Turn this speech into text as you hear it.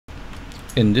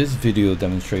In this video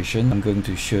demonstration, I'm going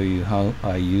to show you how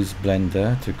I use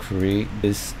Blender to create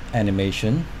this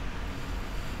animation.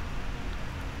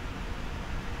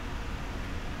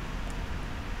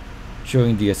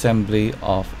 Showing the assembly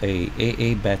of a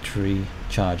AA battery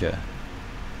charger.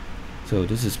 So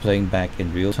this is playing back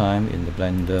in real time in the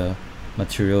Blender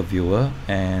material viewer,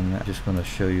 and I'm just going to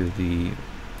show you the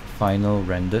final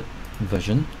rendered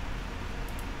version.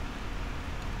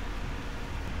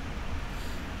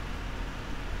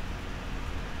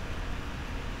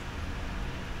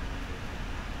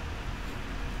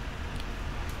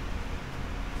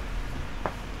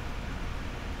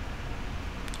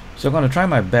 So I'm going to try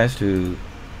my best to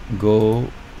go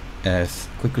as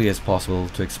quickly as possible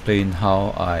to explain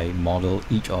how I model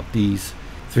each of these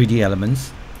 3D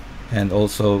elements, and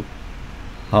also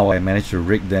how I manage to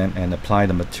rig them and apply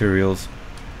the materials,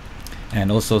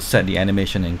 and also set the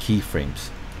animation and keyframes.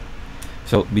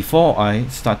 So before I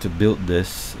start to build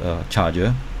this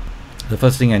charger, the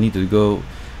first thing I need to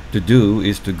do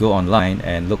is to go online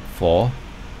and look for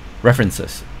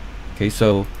references. Okay,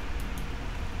 so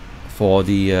for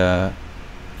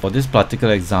this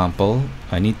particular example,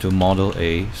 I need to model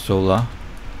a solar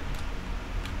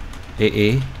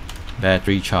AA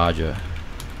battery charger.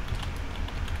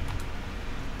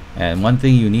 And one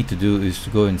thing you need to do is to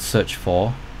go and search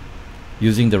for,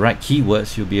 using the right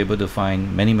keywords, you'll be able to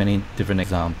find many different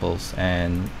examples.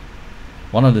 And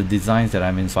one of the designs that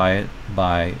I'm inspired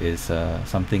by is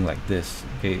something like this.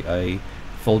 Okay, a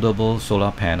foldable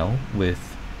solar panel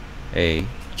with a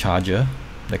charger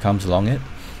that comes along it.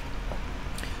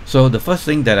 So the first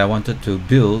thing that I wanted to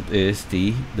build is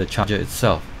the charger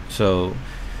itself. So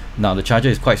now the charger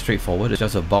is quite straightforward. It's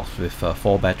just a box with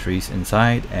 4 batteries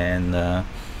inside, and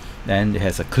then it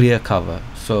has a clear cover.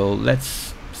 So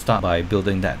let's start by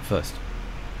building that first.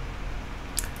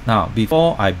 Now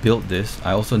before I build this,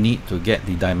 I also need to get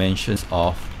the dimensions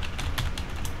of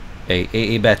a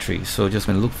AA battery. So just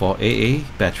going to look for AA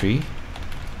battery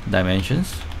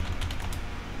dimensions,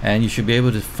 and you should be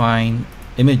able to find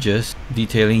images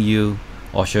detailing you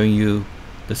or showing you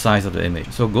the size of the image.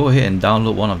 So go ahead and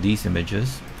download one of these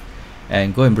images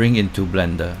and go and bring it into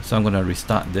Blender. So I'm going to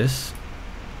restart this,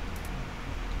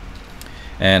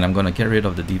 and I'm going to get rid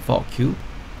of the default cube.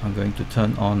 I'm going to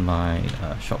turn on my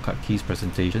shortcut keys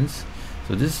presentations.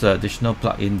 So this is the additional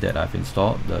plugin that I've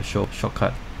installed, the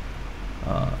shortcut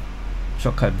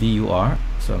VUR.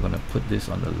 So I'm going to put this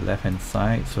on the left hand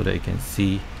side so that you can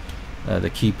see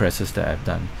the key presses that I've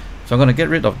done. So I'm going to get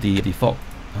rid of the default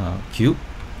cube,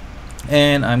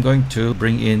 and I'm going to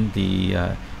bring in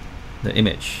the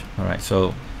image. Alright,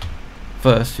 so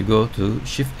first you go to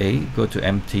Shift A, go to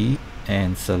empty,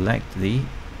 and select the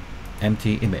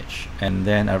empty image. And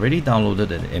then I already downloaded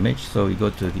an image, so you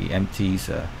go to the empties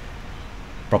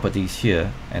properties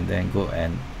here, and then go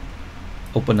and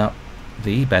open up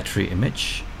the battery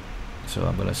image. So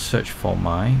I'm going to search for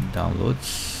my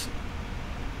downloads.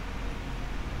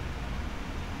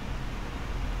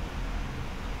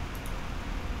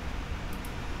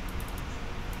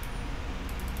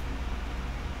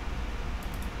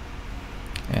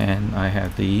 And I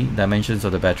have the dimensions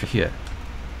of the battery here.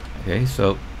 Okay,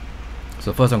 so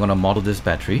first I'm going to model this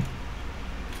battery,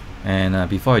 and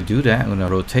before I do that, I'm going to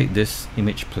rotate this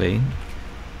image plane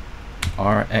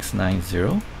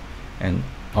RX90 and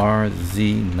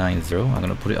RZ90. I'm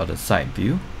going to put it on the side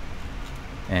view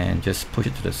and just push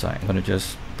it to the side. I'm going to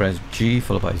just press G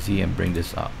followed by Z and bring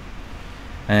this up,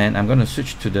 and I'm going to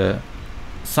switch to the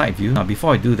side view. Now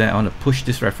before I do that, I want to push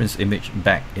this reference image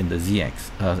back in the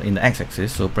in the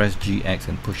x-axis. So press GX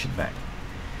and push it back.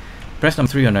 Press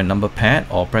number 3 on your number pad,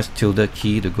 or press tilde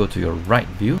key to go to your right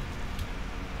view.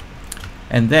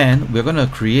 And then we're going to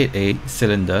create a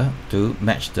cylinder to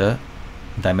match the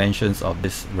dimensions of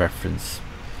this reference.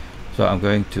 So I'm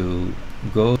going to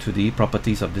go to the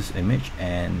properties of this image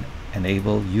and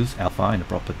enable use alpha in the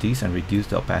properties and reduce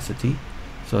the opacity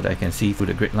so that I can see through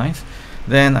the grid lines.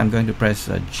 Then I'm going to press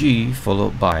G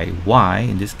followed by Y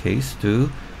in this case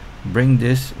to bring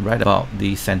this right about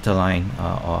the center line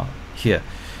or here.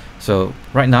 So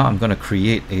right now I'm going to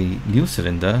create a new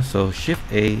cylinder. So Shift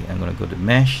A, I'm going to go to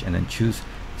Mesh and then choose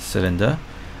Cylinder.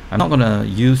 I'm not going to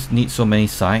need so many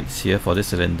sides here for this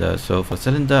cylinder. So for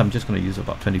cylinder, I'm just going to use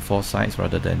about 24 sides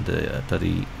rather than the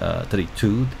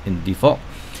 32 in default.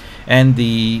 And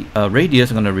the radius,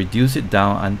 I'm going to reduce it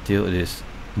down until it is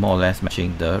more or less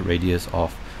matching the radius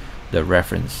of the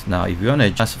reference. Now if you want to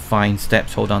adjust fine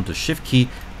steps, hold down to Shift key,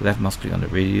 left mouse click on the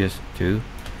radius to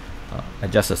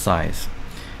adjust the size.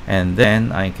 And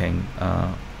then I can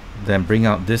then bring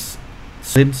out this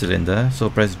slim cylinder. So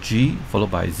press G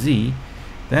followed by Z.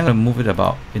 Then I'm going to move it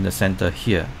about in the center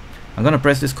here. I'm going to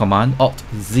press this command Alt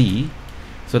Z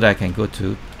so that I can go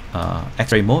to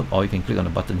X-ray mode, or you can click on the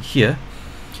button here,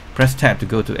 press tab to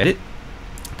go to edit,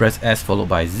 press S followed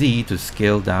by Z to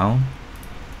scale down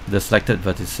the selected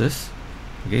vertices.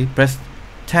 Okay, press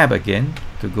tab again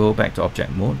to go back to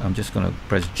object mode. I'm just going to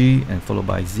press G and followed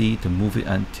by Z to move it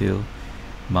until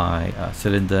my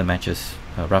cylinder matches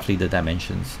roughly the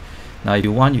dimensions. Now if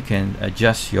you want, you can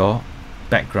adjust your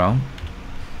background.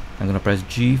 I'm going to press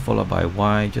G followed by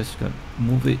Y, just going to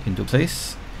move it into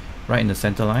place right in the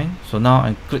center line. So now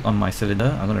I click on my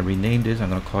cylinder. I'm going to rename this. I'm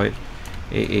going to call it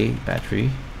AA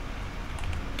battery,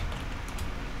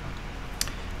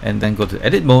 and then go to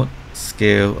edit mode,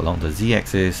 scale along the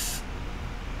Z-axis,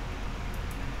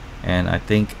 and I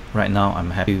think right now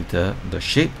I'm happy with the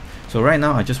shape. So right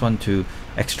now I just want to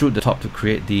extrude the top to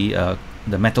create the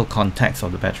metal contacts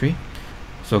of the battery.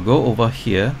 So go over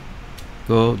here,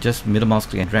 go just middle mouse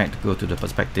click and drag to go to the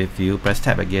perspective view, press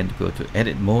tab again to go to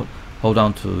edit mode, hold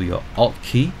down to your Alt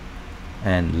key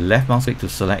and left mouse click to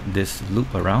select this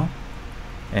loop around,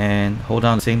 and hold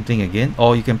down the same thing again,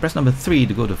 or you can press number 3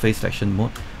 to go to face selection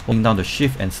mode, holding down the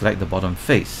shift and select the bottom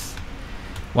face.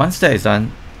 Once that is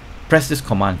done, press this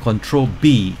command Control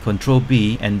B,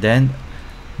 and then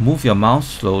move your mouse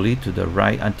slowly to the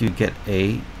right until you get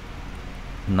a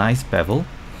nice bevel.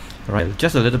 Right,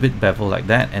 just a little bit bevel like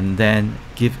that, and then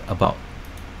give about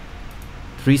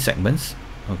 3 segments.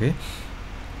 Okay,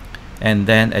 and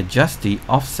then adjust the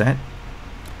offset.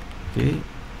 Okay,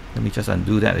 let me just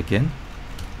undo that again.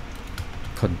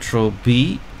 Control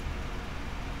B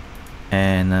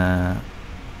and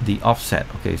the offset.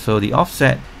 Okay, so the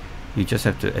offset, you just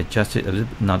have to adjust it a little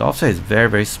bit. Now the offset is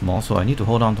very small, so I need to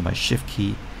hold on to my shift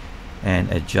key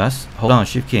and adjust. Hold on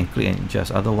shift key and click and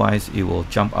adjust, otherwise it will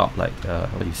jump out like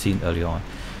what you've seen earlier on.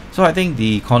 So I think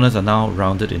the corners are now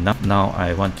rounded enough. Now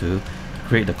I want to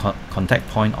create the contact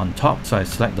point on top, so I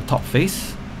select the top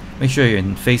face. Make sure you're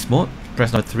in face mode,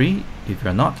 press number 3 if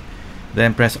you're not,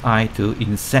 then press I to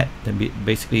inset, then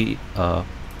basically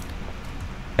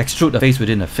extrude the face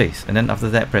within a face, and then after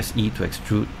that press E to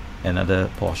extrude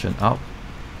another portion out,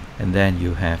 and then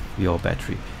you have your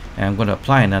battery. And I'm going to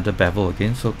apply another bevel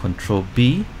again, so Control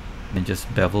B and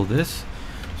just bevel this.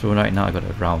 So right now I got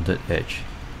a rounded edge.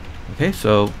 Okay,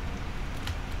 so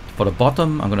for the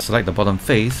bottom, I'm going to select the bottom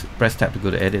face, press tab to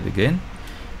go to edit again,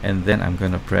 and then I'm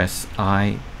going to press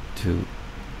I to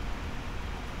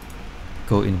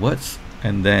go inwards,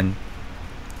 and then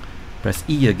press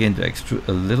E again to extrude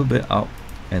a little bit out,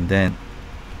 and then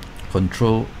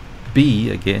Control B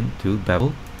again to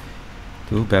bevel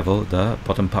the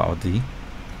bottom part of the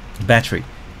battery.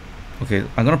 Okay,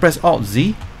 I'm gonna press Alt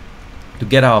Z to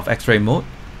get out of X-ray mode,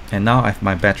 and now I have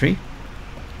my battery,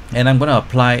 and I'm gonna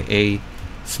apply a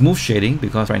smooth shading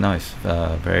because right now it's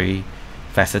very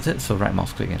faceted. So right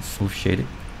mouse click and smooth shade it,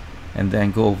 and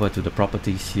then go over to the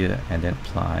properties here and then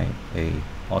apply a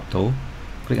auto,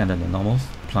 click under the normals,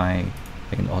 apply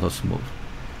an auto smooth.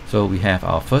 So we have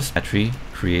our first battery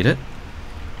created,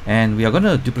 and we are going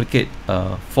to duplicate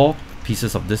 4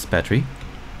 pieces of this battery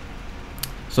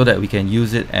so that we can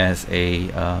use it as a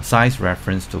size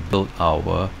reference to build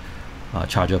our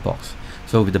charger box.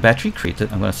 So with the battery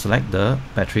created, I'm going to select the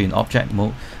battery in object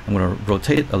mode. I'm going to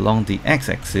rotate it along the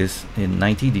x-axis in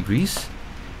 90 degrees,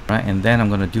 right? And then I'm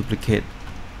going to duplicate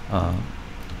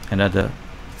another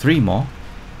 3 more.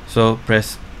 So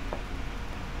press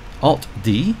Alt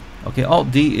D. Okay,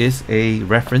 Alt D is a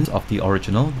reference of the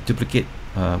original. Duplicate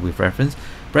with reference.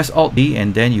 Press Alt D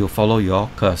and then you follow your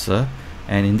cursor.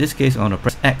 And in this case, I'm going to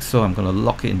press X, so I'm going to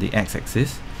lock it in the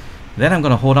x-axis. Then I'm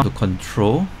going to hold on to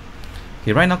Control.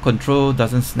 Okay, right now Control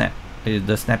doesn't snap.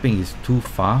 The snapping is too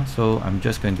far, so I'm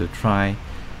just going to try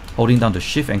holding down the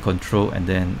Shift and Control, and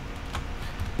then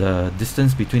the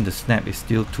distance between the snap is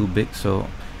still too big, so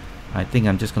I think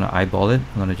I'm just going to eyeball it.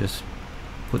 I'm going to just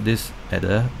put this at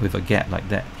with a gap like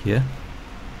that here.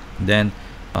 Then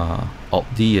Alt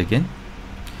D again.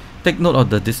 Take note of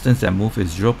the distance that move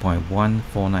is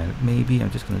 0.149. Maybe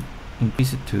I'm just going to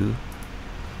increase it to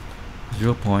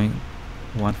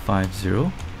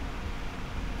 0.150.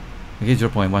 Okay,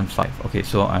 0.15. Okay,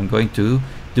 so I'm going to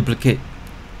duplicate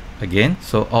again.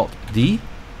 So Alt D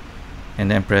and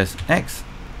then press X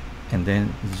and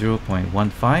then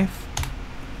 0.15.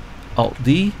 Alt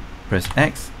D, press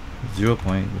X,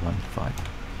 0.15.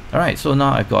 Alright, so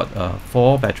now I've got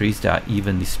 4 batteries that are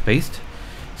evenly spaced.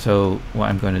 So what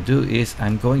I'm going to do is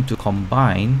I'm going to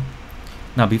combine.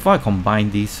 Now before I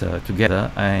combine these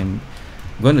together, I'm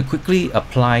going to quickly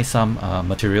apply some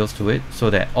materials to it so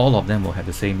that all of them will have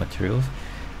the same materials.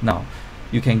 Now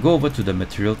you can go over to the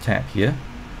material tab here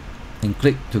and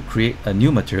click to create a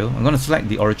new material. I'm going to select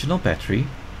the original battery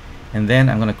and then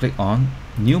I'm going to click on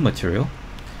new material.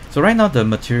 So right now the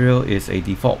material is a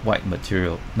default white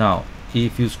material. Now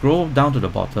if you scroll down to the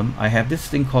bottom, I have this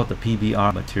thing called the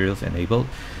PBR materials enabled.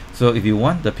 So if you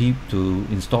want to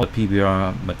install the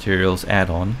PBR materials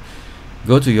add-on,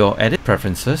 go to your edit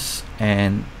preferences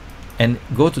and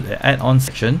go to the add-on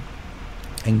section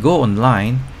and go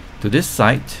online to this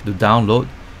site to download.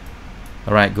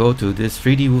 Alright, go to this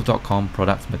 3dwolf.com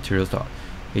products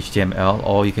materials.html,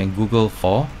 or you can Google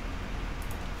for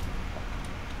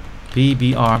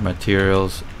PBR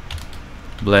materials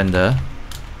Blender.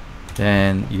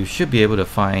 Then you should be able to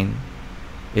find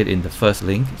it in the first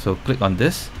link. So click on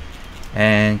this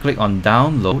and click on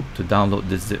download to download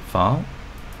this zip file.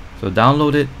 So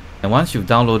download it, and once you've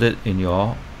downloaded in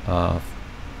your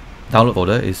download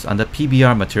folder, is under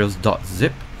PBR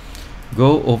materials.zip.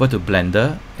 Go over to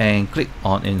Blender and click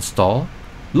on install.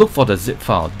 Look for the zip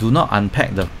file. Do not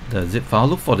unpack the zip file.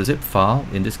 Look for the zip file.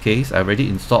 In this case, I already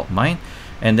installed mine,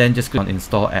 and then just click on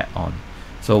install add-on.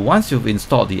 So once you've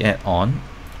installed the add-on,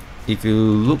 if you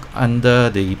look under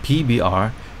the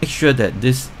PBR, make sure that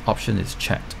this option is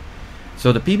checked.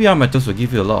 So the PBR materials will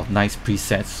give you a lot of nice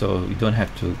presets, so you don't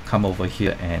have to come over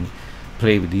here and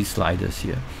play with these sliders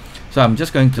here. So I'm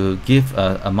just going to give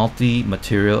a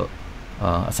multi-material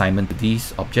assignment to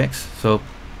these objects. So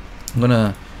I'm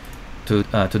gonna to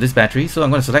this battery. So I'm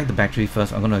going to select the battery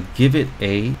first. I'm going to give it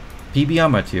a PBR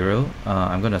material.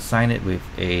 I'm going to assign it with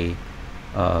a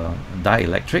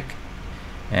dielectric,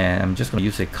 and I'm just going to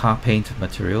use a car paint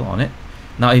material on it.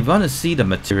 Now if you want to see the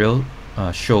material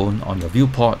shown on your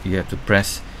viewport, you have to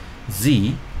press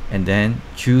Z and then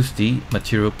choose the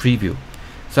material preview.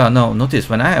 So now notice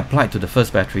when I apply to the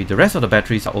first battery, the rest of the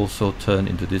batteries are also turned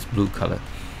into this blue color.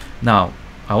 Now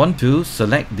I want to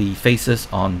select the faces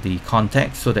on the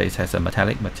contact so that it has a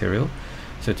metallic material.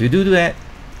 So to do that,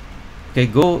 okay,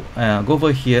 go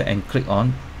over here and click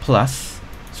on plus,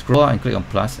 scroll out and click on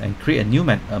plus and create a new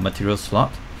material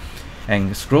slot,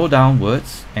 and scroll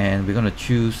downwards, and we're going to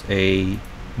choose a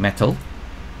metal,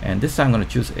 and this time I'm going to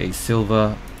choose a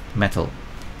silver metal.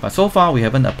 But so far we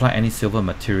haven't applied any silver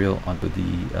material onto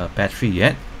the battery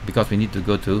yet, because we need to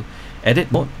go to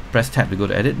edit mode, press tab to go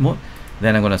to edit mode.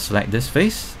 Then I'm going to select this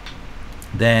face,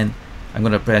 then I'm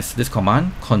going to press this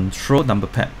command, control number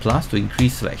pad plus, to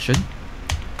increase selection,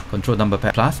 control number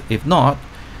pad plus. If not,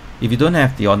 if you don't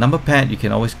have your number pad, you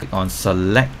can always click on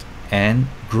select and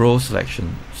grow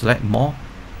selection, select more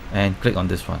and click on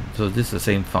this one. So this is the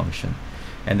same function,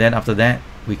 and then after that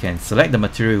we can select the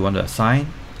material we want to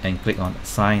assign and click on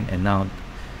assign, and now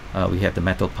we have the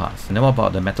metal parts. And then what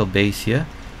about the metal base here?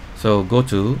 So go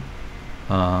to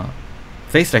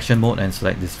face selection mode and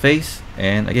select this face,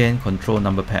 and again control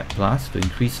number pad plus to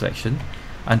increase selection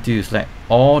until you select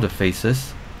all the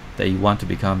faces that you want to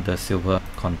become the silver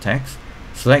contacts.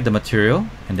 Select the material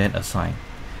and then assign.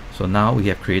 So now we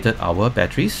have created our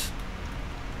batteries,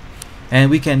 and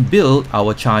we can build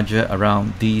our charger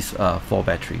around these 4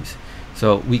 batteries.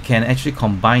 So we can actually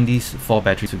combine these 4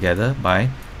 batteries together by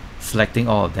selecting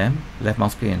all of them, left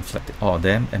mouse click and select all of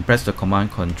them, and press the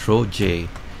command Control J.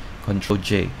 Control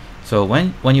J. So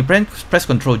when you press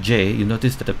Control J, you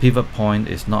notice that the pivot point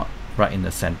is not right in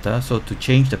the center. So to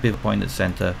change the pivot point in the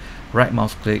center, right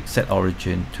mouse click, set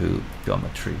origin to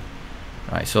geometry.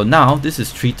 Right, so now this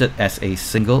is treated as a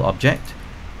single object,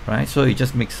 right? So it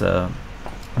just makes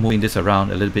moving this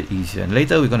around a little bit easier. And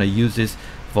later we're going to use this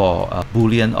for a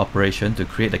Boolean operation to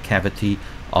create the cavity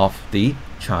of the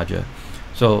charger.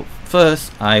 So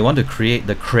first I want to create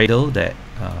the cradle that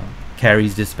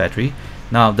carries this battery.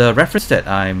 Now the reference that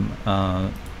I'm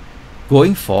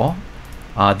going for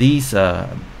are these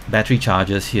battery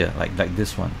chargers here, like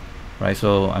this one, right?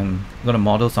 So I'm going to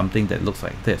model something that looks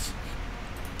like this.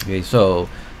 Okay, so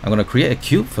I'm going to create a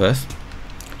cube first.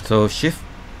 So shift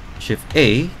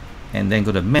A and then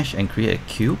go to mesh and create a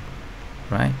cube,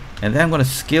 right? And then I'm going to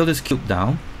scale this cube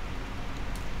down.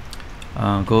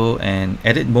 Go and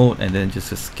edit mode and then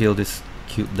just scale this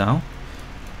cube down,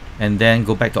 and then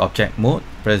go back to object mode,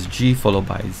 press G followed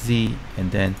by Z, and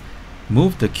then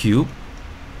move the cube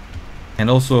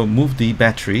and also move the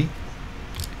battery,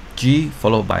 G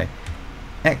followed by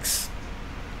X,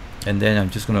 and then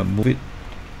I'm just going to move it,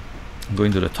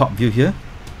 going to the top view here,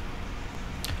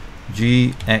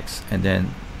 G, X, and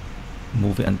then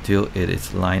move it until it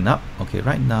is lined up. Okay,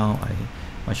 right now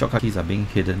my shortcut keys are being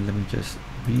hidden. Let me just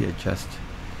readjust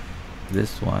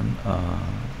this one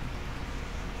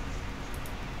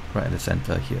right at the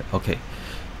center here. Okay,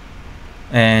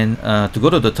 and to go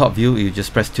to the top view, you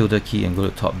just press tilde key and go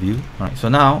to top view. Alright, so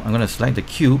now I'm going to select the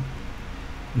cube,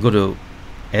 go to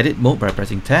edit mode by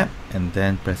pressing tab, and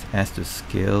then press S to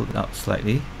scale it out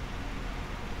slightly.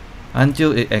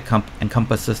 until it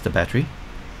encompasses the battery.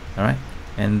 Alright,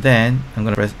 and then I'm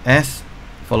going to press S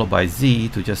followed by Z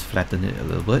to just flatten it a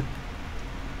little bit.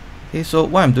 Okay, so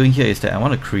what I'm doing here is that I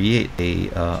want to create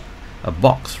a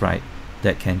box, right,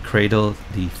 that can cradle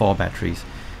the 4 batteries.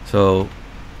 So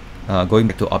going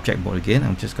back to object mode again,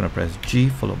 I'm just going to press G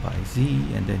followed by Z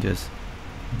and then just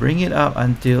bring it up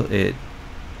until it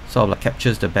sort of like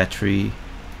captures the battery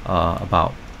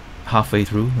about halfway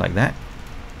through, like that.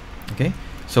 Okay,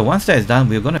 so once that is done,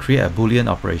 we're going to create a Boolean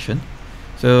operation.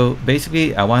 So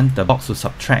basically I want the box to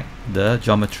subtract the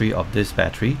geometry of this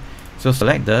battery. So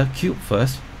select the cube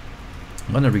first.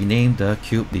 I'm going to rename the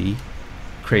cube the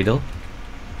cradle,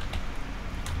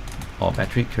 or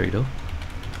battery cradle,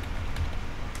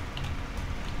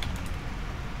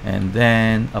 and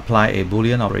then apply a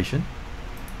Boolean operation.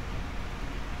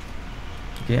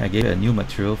 Okay, I gave it a new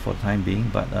material for the time being,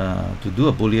 but to do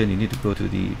a Boolean you need to go to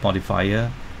the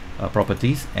modifier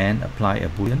properties and apply a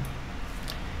Boolean.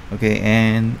 Okay,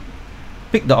 and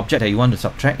pick the object that you want to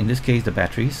subtract, in this case the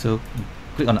battery. So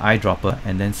click on eyedropper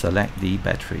and then select the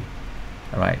battery.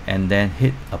 Alright, and then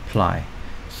hit apply.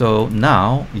 So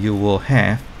now you will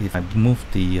have, if I move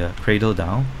the cradle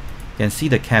down, you can see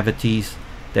the cavities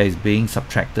that is being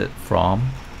subtracted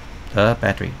from the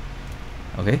battery.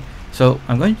 Okay, so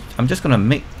I'm just gonna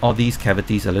make all these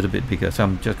cavities a little bit bigger. So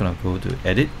I'm just gonna go to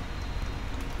edit.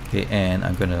 Okay, and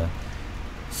I'm gonna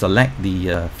select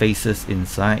the faces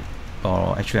inside,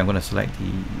 or actually I'm gonna select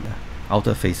the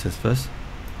outer faces first.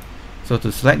 So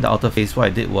to select the outer face, what I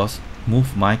did was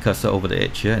move my cursor over the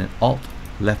edge here and Alt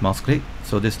left mouse click,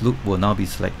 so this loop will now be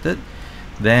selected.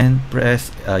 Then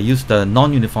press use the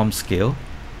non-uniform scale.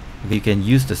 Okay, you can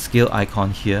use the scale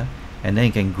icon here, and then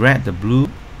you can grab the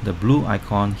blue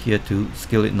icon here to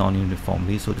scale it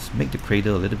non-uniformly, so just make the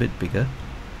cradle a little bit bigger.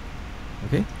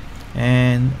 Okay,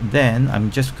 and then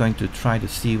I'm just going to try to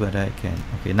see whether I can.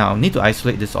 Okay, now I need to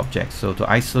isolate this object. So to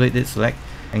isolate it, select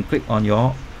and click on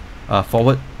your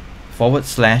forward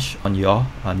slash on your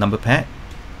number pad.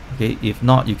 Okay, if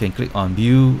not, you can click on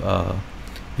view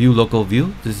local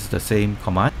view. This is the same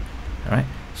command. Alright,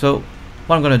 so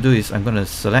what I'm going to do is I'm going to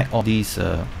select all these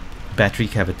battery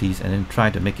cavities and then try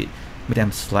to make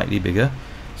them slightly bigger.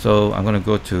 So I'm going to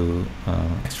go to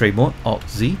X-ray mode, Alt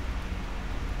Z,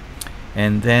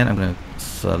 and then I'm going to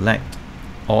select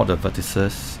all the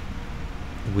vertices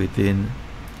within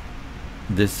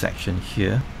this section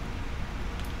here.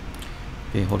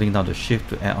 Okay, holding down the shift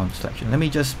to add on selection. Let me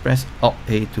just press Alt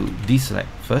A to deselect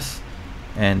first,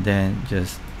 and then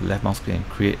just left mouse click and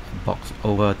create a box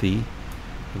over the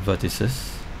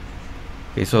vertices.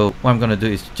 Okay, so what I'm going to do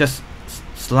is just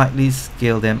slightly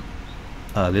scale them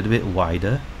a little bit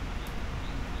wider,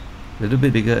 a little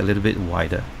bit bigger, a little bit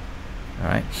wider.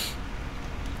 Alright,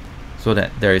 so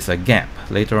that there is a gap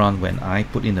later on when I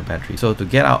put in the battery. So to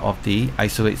get out of the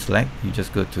isolate select, you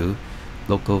just go to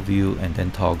local view and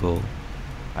then toggle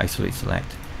isolate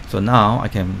select. So now I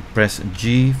can press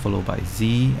G followed by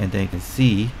Z, and then you can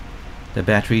see the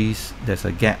batteries, there's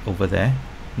a gap over there.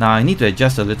 Now I need to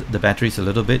adjust the batteries a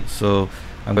little bit, so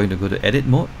I'm going to go to edit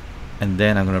mode, and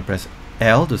then I'm going to press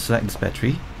L to select this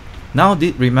battery. Now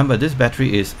remember, this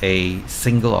battery is a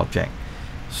single object.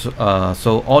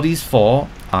 So all these 4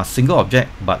 are single object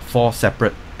but 4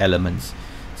 separate elements.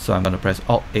 So I'm going to press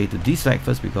Alt A to deselect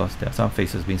first because there are some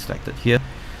faces being selected here.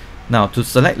 Now to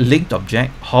select linked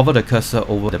object, hover the cursor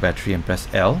over the battery and press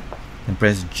L, and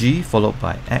press G followed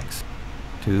by X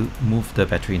to move the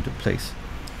battery into place.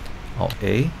 Alt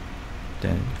A,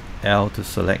 then L to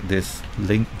select this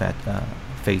linked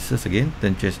faces again,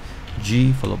 then just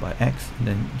G followed by X, and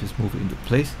then just move it into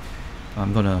place.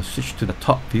 I'm gonna switch to the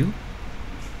top view,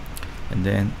 and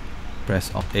then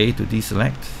press Alt A to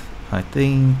deselect. I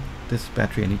think this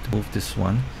battery, I need to move this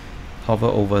one. Hover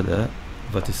over the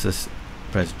vertices,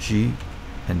 press G,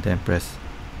 and then press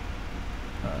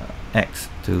X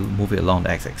to move it along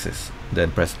the x-axis.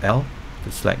 Then press L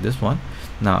to select this one.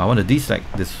 Now I want to deselect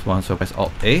this one, so press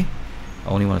Alt A. I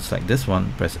only want to select this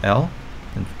one, press L,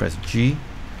 and press G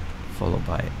followed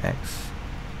by X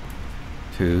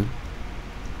to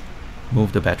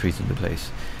move the batteries into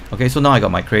place. Okay, so now I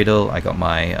got my cradle, I got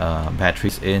my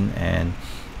batteries in, and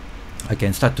I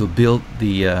can start to build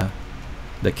the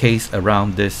case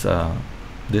around this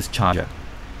this charger.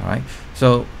 Alright,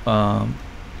 so I'm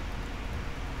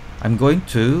going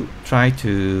to try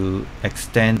to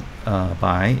extend I'm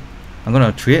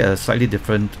going to create a slightly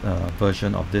different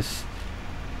version of this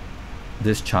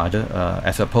charger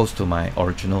as opposed to my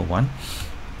original one.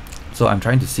 So I'm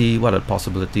trying to see what are the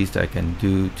possibilities that I can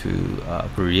do to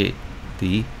create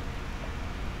the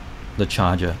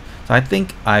charger. So So I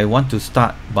think I want to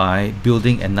start by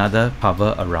building another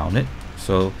cover around it.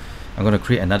 So I'm going to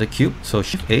create another cube. So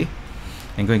Shift A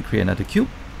and go and create another cube,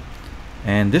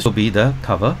 and this will be the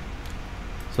cover.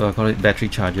 So I call it battery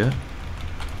charger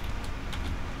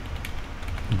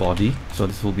body. So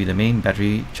this will be the main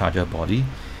battery charger body.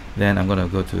 Then I'm going to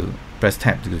go to press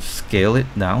tab to scale it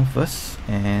down first,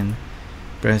 and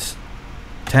press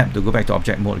tab to go back to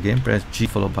object mode again. Press G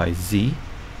followed by Z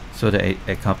so that it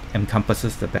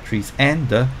encompasses the batteries and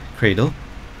the cradle.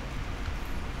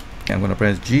 Okay, I'm going to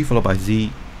press G followed by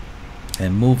Z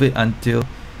and move it until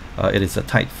it is a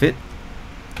tight fit.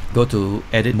 Go to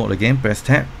edit mode again, press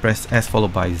tab, press S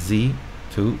followed by Z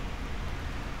to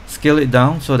scale it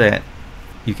down so that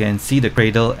you can see the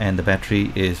cradle and the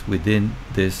battery is within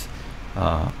this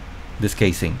this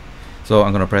casing. So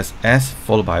I'm going to press S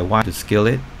followed by Y to scale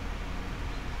it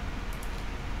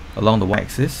along the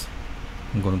Y-axis.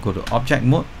 I'm going to go to object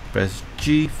mode, press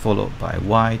G followed by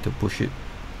Y to push it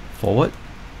forward,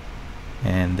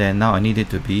 and then now I need it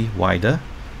to be wider.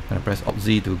 I'm going to press Alt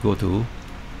Z to go to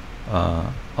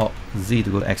Alt Z to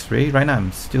go to X-ray. Right now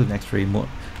I'm still in X-ray mode.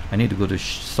 I need to go to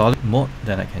solid mode,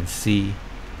 then I can see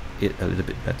it a little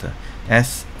bit better.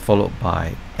 S followed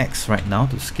by X right now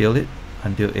to scale it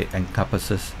until it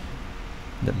encompasses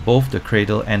both the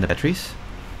cradle and the batteries.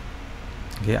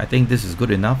 Okay, I think this is good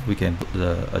enough. We can put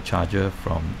a charger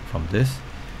from this.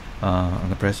 I'm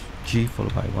gonna press G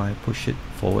followed by Y, push it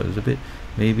forward a little bit.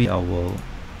 Maybe I will,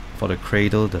 for the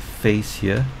cradle, the face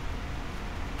here,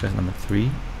 press number 3,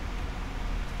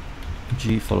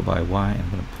 G followed by Y, and I'm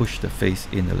gonna push the face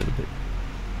in a little bit.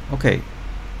 Okay,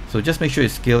 so just make sure you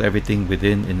scale everything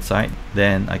within inside.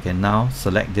 Then I can now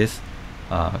select this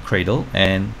cradle,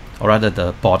 and or rather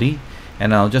the body,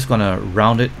 and I'm just gonna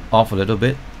round it off a little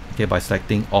bit. Okay, by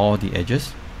selecting all the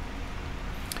edges.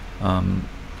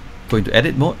 Going to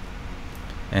edit mode,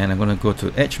 and I'm going to go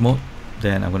to edge mode.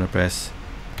 Then I'm going to press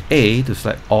A to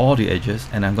select all the edges,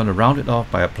 and I'm going to round it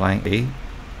off by applying a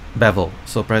bevel.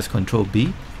 So press Ctrl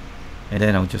B, and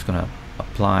then I'm just going to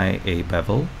apply a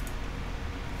bevel.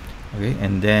 Okay,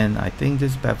 and then I think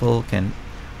this bevel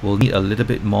will need a little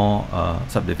bit more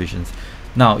subdivisions.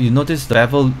 Now you notice the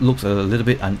bevel looks a little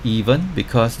bit uneven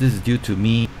because this is due to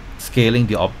me scaling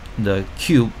the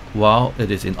cube while it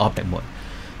is in object mode.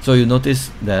 So you notice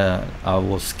that I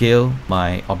will scale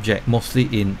my object mostly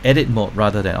in edit mode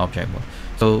rather than object mode.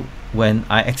 So when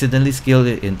I accidentally scale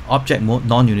it in object mode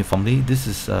non-uniformly, this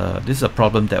is a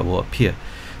problem that will appear.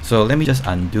 So let me just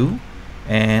undo,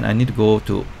 and I need to go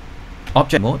to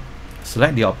object mode,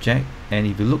 select the object, and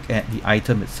if you look at the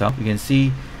item itself, you can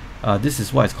see this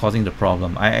is what is causing the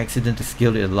problem. I accidentally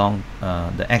scaled it along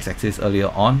the x-axis earlier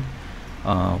on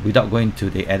without going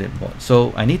to the edit mode.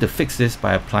 So I need to fix this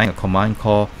by applying a command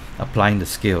called applying the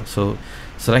scale. So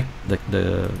select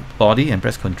the body and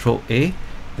press Ctrl A,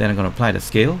 then I'm going to apply the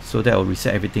scale, so that will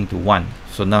reset everything to 1.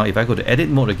 So now if I go to edit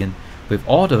mode again with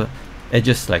all the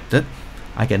edges selected,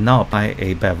 I can now apply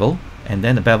a bevel, and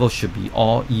then the bevel should be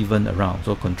all even around.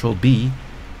 So Ctrl B,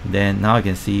 then now I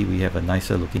can see we have a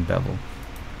nicer looking bevel.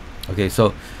 Okay,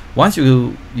 so once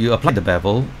you apply the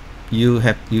bevel, you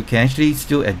can actually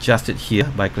still adjust it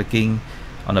here by clicking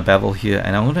on the bevel here,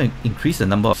 and I'm going to increase the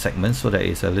number of segments so that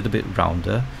it's a little bit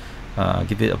rounder.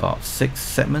 Give it about 6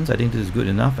 segments. I think this is good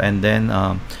enough. And then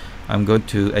I'm going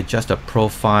to adjust the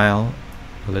profile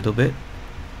a little bit.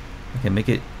 I can make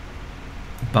it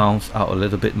bounce out a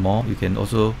little bit more. You can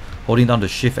also holding down the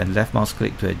shift and left mouse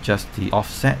click to adjust the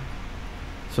offset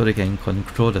so they can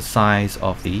control the size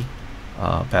of the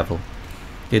bevel.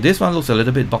 Okay, this one looks a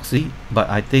little bit boxy, but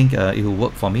I think it will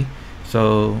work for me,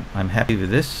 so I'm happy with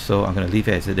this. So I'm going to leave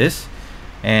it as it is,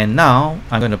 and now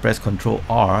I'm going to press Ctrl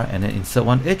R and then insert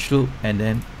one edge loop, and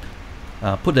then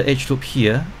put the edge loop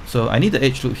here. So I need the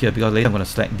edge loop here because later I'm going to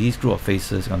select these group of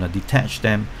faces, I'm going to detach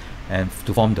them and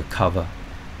to form the cover.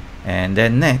 And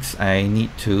then next I need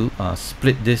to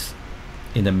split this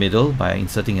in the middle by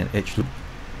inserting an edge loop.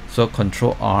 So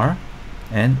Ctrl R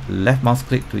and left mouse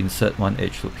click to insert one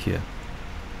edge loop here.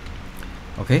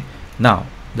 Okay, now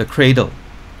the cradle.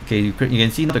 Okay, you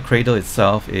can see now the cradle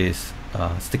itself is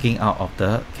sticking out of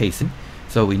the casing,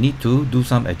 so we need to do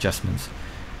some adjustments.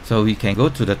 So we can go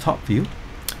to the top view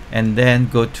and then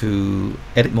go to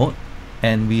edit mode,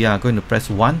 and we are going to press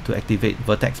 1 to activate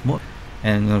vertex mode,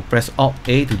 and I'm going to press Alt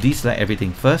A to deselect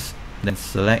everything first, then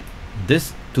select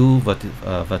this 4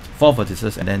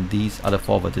 vertices and then these other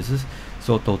 4 vertices,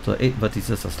 so total 8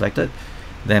 vertices are selected.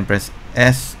 Then press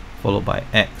S followed by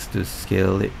X to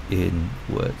scale it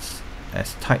inwards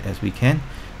as tight as we can.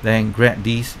 Then grab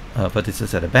these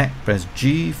vertices at the back, press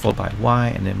G followed by Y,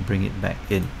 and then bring it back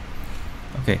in.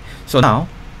 Okay, so now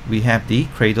we have the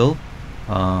cradle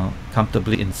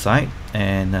comfortably inside,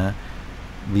 and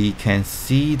we can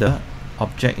see the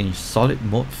object in solid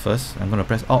mode first. I'm going to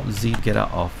press Alt Z to get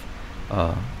out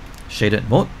of shaded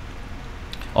mode,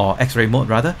 or X-ray mode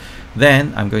rather.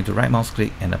 Then I'm going to right mouse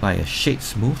click and apply a shade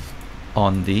smooth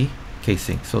on the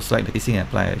casing. So select the casing and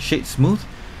apply a shade smooth,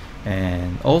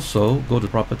 and also go to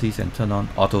properties and turn on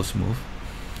auto smooth.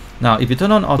 Now if you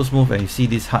turn on auto smooth and you see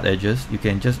these hard edges, you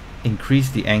can just increase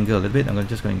the angle a little bit. I'm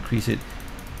just going to increase it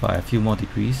by a few more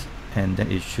degrees, and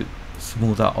then it should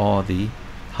smooth out all the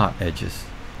hard edges.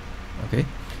 Okay,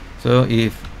 so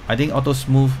if I think auto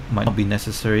smooth might not be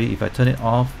necessary, if I turn it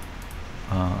off,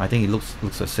 I think it looks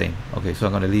the same. Okay, so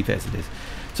I'm going to leave it as it is.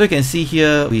 So you can see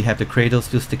here we have the cradle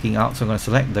still sticking out, so I'm going to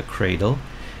select the cradle,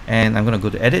 and I'm going to go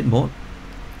to edit mode.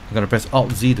 I'm going to press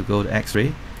Alt Z to go to X-ray.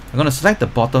 I'm going to select the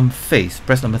bottom face,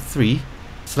 press number 3,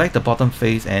 select the bottom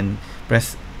face and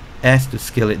press S to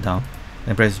scale it down,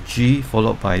 and press G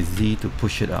followed by Z to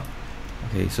push it up.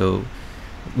 Okay, so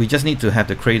we just need to have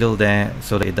the cradle there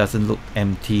so that it doesn't look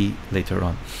empty later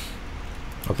on.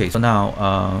 Okay, so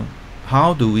now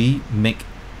how do we make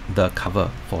the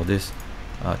cover for this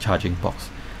charging box?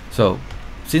 So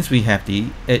since we have the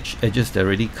edges that are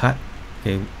already cut,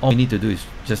 okay, all we need to do is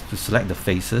just to select the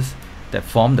faces that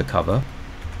form the cover.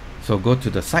 So go to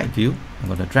the side view. I'm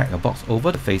going to drag a box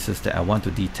over the faces that I want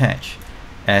to detach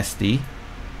as the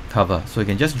cover. So you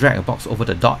can just drag a box over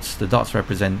the dots. The dots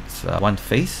represents one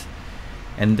face,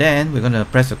 and then we're going to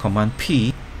press the command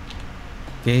P,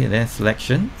 okay, and then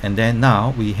selection, and then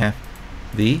now we have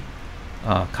the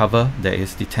cover that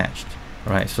is detached.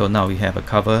 Alright, so now we have a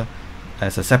cover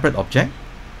as a separate object.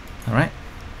 Alright,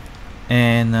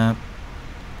 and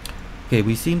okay,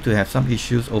 we seem to have some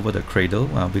issues over the cradle.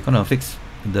 We're going to fix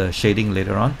the shading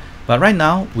later on, but right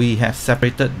now we have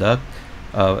separated the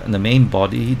main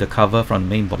body, the cover, from the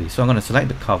main body. So I'm going to select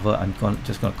the cover. I'm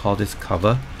just going to call this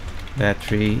cover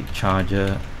battery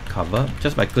charger cover,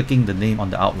 just by clicking the name on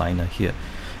the outliner here.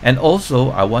 And also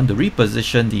I want to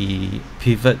reposition the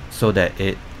pivot so that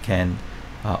it can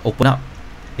open up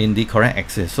in the correct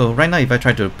axis. So right now if I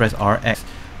try to press RX,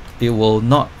 it will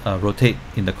not rotate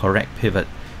in the correct pivot.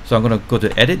 So I'm going to go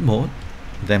to edit mode,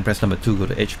 then press number 2, go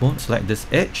to edge mode, select this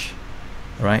edge.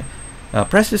 Alright,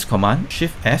 press this command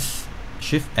Shift S,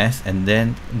 and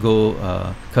then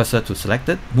go cursor to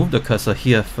selected. Move the cursor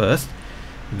here first,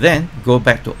 then go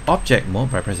back to object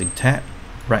mode by pressing tab,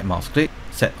 right mouse click,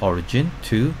 set origin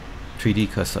to 3D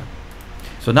cursor.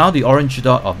 So now the orange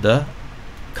dot of the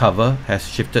cover has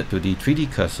shifted to the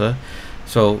 3D cursor.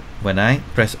 So when I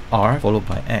press R followed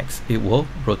by X, it will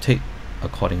rotate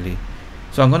accordingly.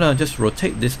 So I'm going to just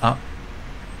rotate this up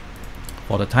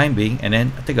for the time being, and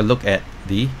then take a look at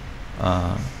the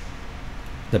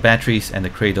batteries and the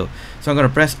cradle. So I'm going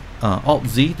to press Alt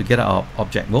Z to get out of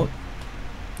object mode.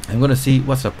 I'm going to see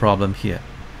what's the problem here.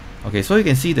 Okay, so you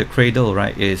can see the cradle,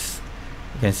 right, you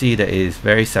can see that it is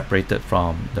very separated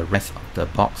from the rest of the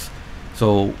box.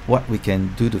 So what we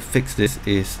can do to fix this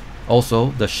is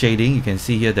also the shading. You can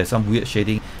see here there's some weird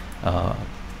shading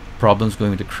problems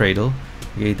going with the cradle.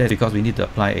 Okay, that's because we need to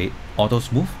apply a auto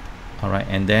smooth. Alright,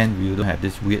 and then we don't have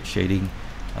this weird shading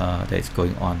that is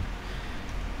going on.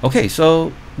 Okay,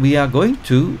 so we are going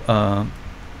to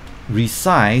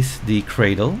resize the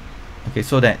cradle, okay,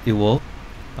 so that it will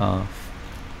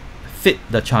fit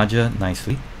the charger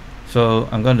nicely. So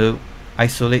I'm going to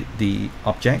isolate the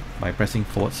object by pressing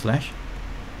 /. I'm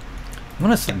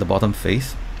going to select the bottom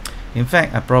face. In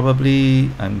fact,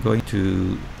 I'm going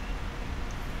to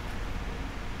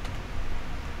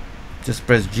just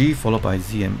press G followed by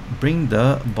Z and bring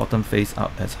the bottom face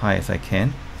up as high as I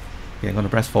can. Okay, I'm going to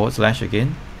press /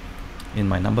 again in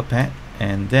my number pad,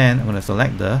 and then I'm going to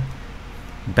select the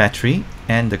battery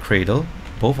and the cradle,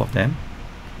 both of them.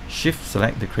 Shift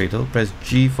select the cradle, press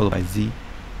G followed by Z, and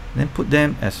then put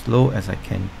them as low as I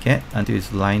can get until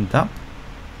it's lined up.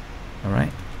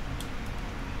 Alright,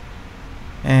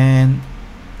 and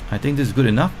I think this is good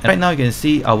enough. And right now you can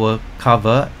see our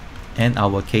cover and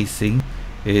our casing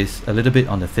is a little bit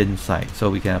on the thin side, so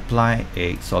we can apply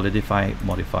a solidify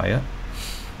modifier,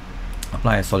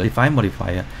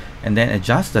 and then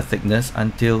adjust the thickness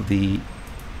until the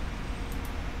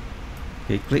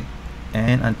click,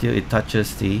 and until it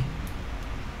touches the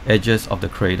edges of the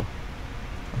cradle.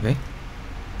 Okay,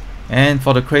 and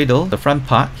for the cradle, the front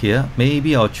part here,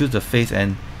 maybe I'll choose the face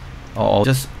and or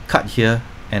just cut here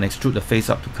and extrude the face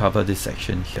up to cover this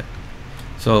section here.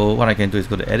 So what I can do is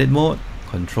go to edit mode,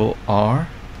 Control R.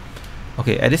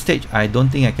 Okay, at this stage I don't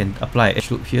think I can apply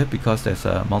edge loop here because there's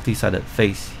a multi-sided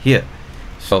face here.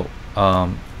 So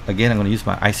again, I'm going to use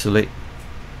my isolate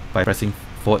by pressing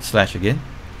 / again,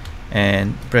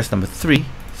 and press number 3,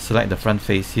 select the front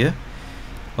face here.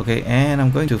 Okay, and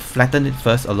I'm going to flatten it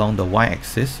first along the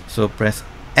y-axis, so press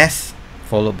S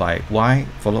followed by Y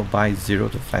followed by 0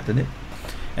 to flatten it,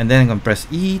 and then I'm going to press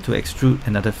E to extrude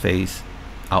another face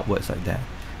outwards like that.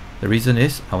 The reason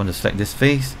is I want to select this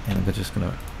face and I'm just going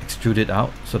to extrude it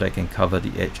out so that I can cover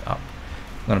the edge up.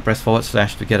 I'm going to press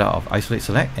 / to get out of isolate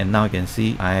select, and now you can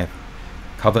see I have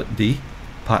covered the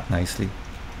part nicely.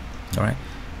 Alright,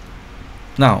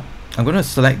 now I'm going to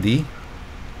select the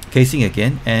casing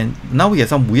again, and now we have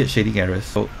some weird shading errors,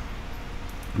 so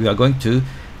we are going to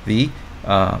the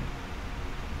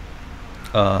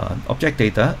object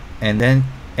data and then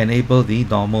enable the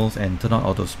normals and turn on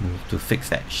auto smooth to fix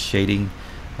that shading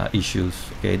issues.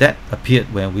 Okay, that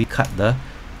appeared when we cut the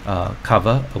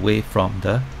cover away from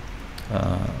the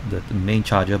main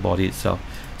charger body itself.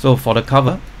 So for the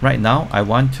cover right now, I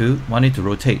want it to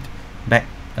rotate back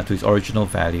to its original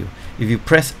value. If you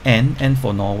press N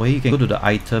for Norway, you can go to the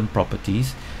item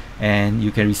properties and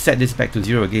you can reset this back to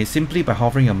 0 again simply by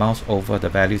hovering your mouse over the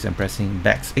values and pressing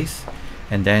backspace,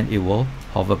 and then it will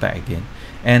hover back again.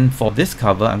 And for this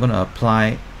cover, I'm going to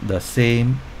apply the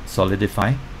same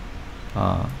solidify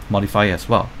modifier as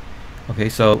well. Okay,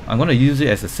 so I'm going to use it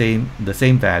as the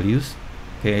same values,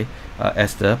 okay,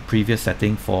 as the previous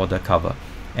setting for the cover.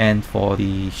 And for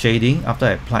the shading, after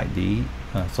I applied the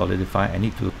solidify, I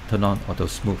need to turn on auto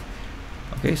smooth.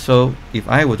 Okay, so if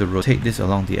I were to rotate this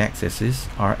along the x-axis,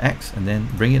 RX, and then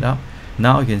bring it up,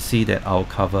 now you can see that our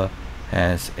cover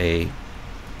has a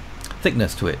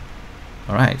thickness to it.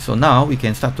 Alright, so now we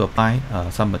can start to apply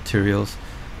some materials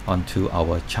onto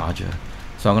our charger.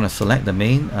 So I'm going to select the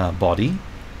main body,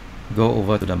 go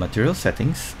over to the material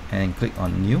settings and click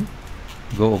on new,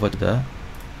 go over to the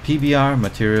PBR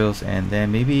materials, and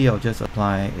then maybe I'll just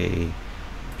apply a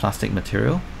plastic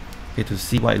material. Okay, to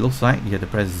see what it looks like, you have to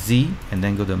press Z and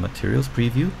then go to the materials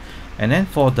preview, and then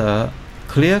for the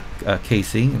clear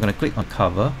casing, I'm going to click on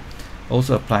cover,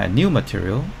 also apply a new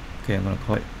material. Okay, I'm going to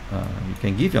call it, you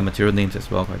can give your material names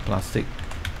as well, like plastic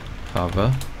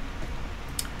cover,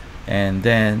 and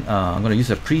then I'm going to use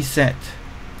a preset.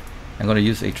 I'm going to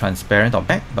use a transparent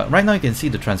object, but right now you can see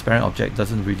the transparent object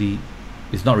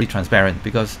it's not really transparent,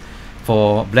 because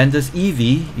for Blender's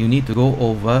Eevee you need to go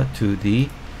over to the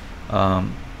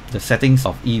settings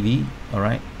of Eevee,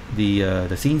 alright,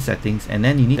 the scene settings, and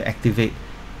then you need to activate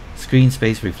screen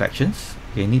space reflections.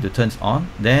 Okay, you need to turn it on,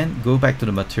 then go back to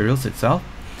the materials itself,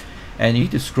 and you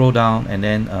need to scroll down and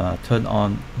then turn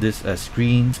on this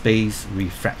screen space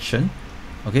refraction.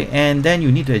 Okay, and then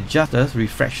you need to adjust the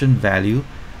refraction value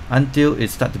until it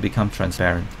starts to become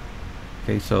transparent.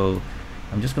 Okay, so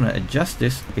I'm just going to adjust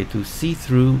this, okay, to see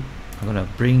through. I'm going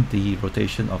to bring the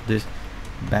rotation of this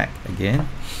back again,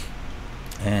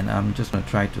 and I'm just going to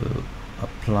try to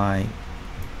apply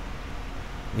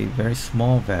a very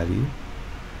small value.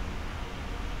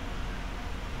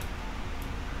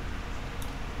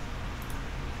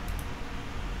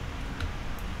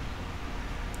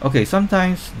 Okay,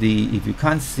 sometimes if you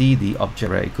can't see the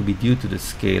object, right, it could be due to the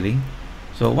scaling.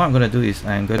 So what I'm going to do is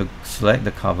I'm going to select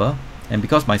the cover, and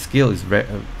because my scale is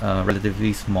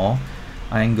relatively small,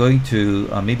 I'm going to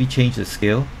maybe change the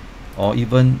scale, or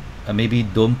even maybe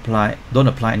don't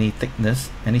apply any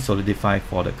thickness, any solidify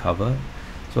for the cover.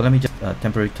 So let me just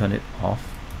temporarily turn it off.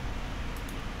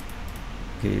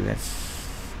 Okay,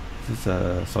 is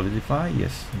this solidify?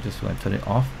 Yes, I'm just going to turn it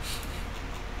off,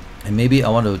 and maybe I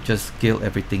want to just scale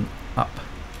everything up.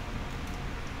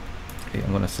 Okay,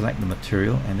 I'm going to select the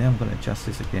material, and then I'm going to adjust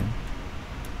this again.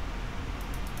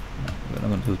 I'm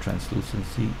going to do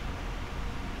translucency.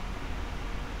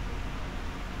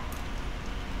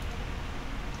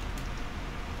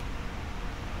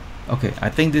 Okay, I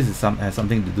think this is has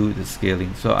something to do with the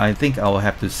scaling, so I think I will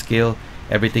have to scale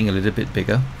everything a little bit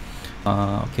bigger.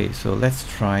 Okay, so let's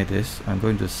try this. I'm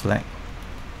going to select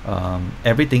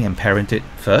everything and parent it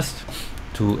first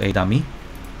to a dummy,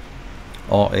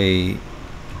 or I'm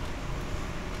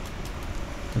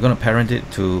going to parent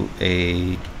it to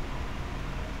a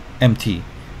empty.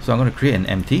 So I'm going to create an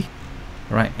empty,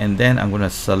 right, and then I'm going to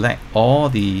select all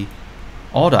the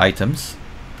items,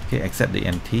 okay, except the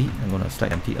empty. I'm going to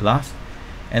select empty last,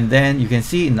 and then you can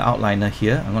see in the outliner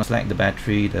here, I'm going to select the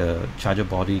battery, the charger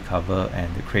body, cover,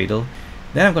 and the cradle.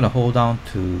 Then I'm going to hold down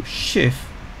to shift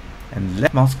and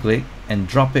left mouse click and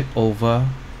drop it over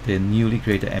the newly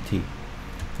created empty.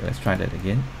 Okay, let's try that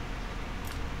again.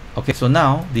 Okay, so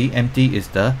now the empty is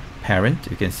the parent.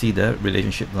 You can see the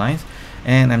relationship lines,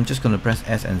 and I'm just going to press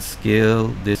S and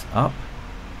scale this up.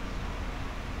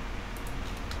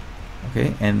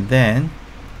 Okay, and then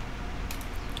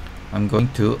I'm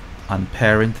going to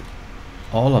unparent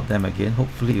all of them again.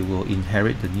 Hopefully it will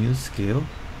inherit the new scale.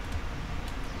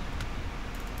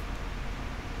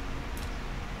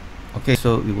 Okay,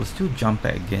 so it will still jump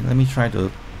back again. Let me try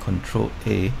to Control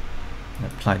A and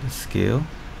apply the scale.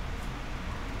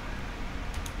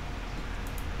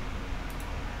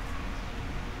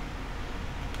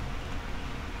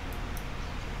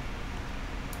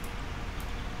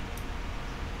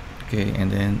 Okay,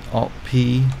 and then Alt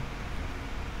P,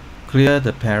 clear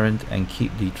the parent and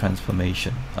keep the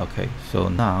transformation. Okay, so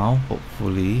now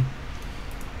hopefully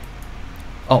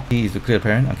Alt P is to clear the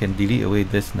parent. I can delete away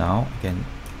this now. I can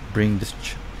bring this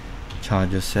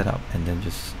charger setup and then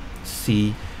just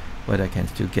see whether I can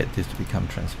still get this to become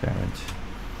transparent.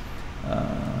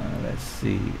 Let's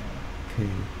see. Okay.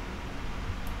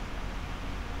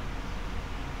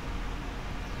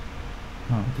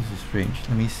 Oh, this is strange.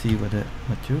 Let me see whether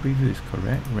material preview is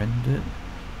correct. Rendered.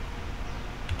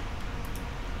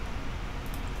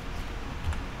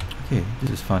 Okay, this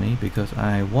is funny because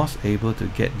I was able to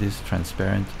get this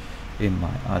transparent in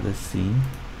my other scene.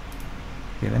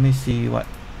 Okay, let me see what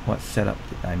setup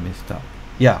did I missed up.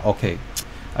 Yeah, okay.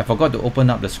 I forgot to open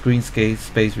up the screen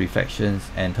space reflections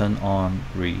and turn on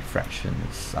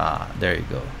refractions. There you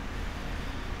go.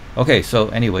 Okay, so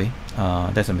anyway,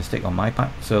 that's a mistake on my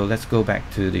part. So let's go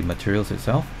back to the materials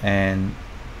itself, and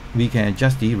we can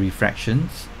adjust the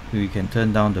refractions. We can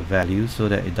turn down the value so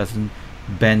that it doesn't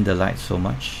bend the light so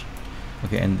much.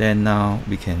 Okay, and then now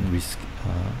we can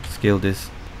scale this,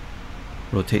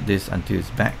 rotate this until it's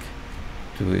back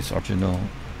to its original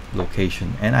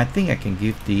location. And I think I can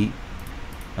give the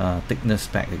thickness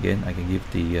back again. I can give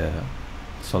the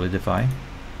solidify,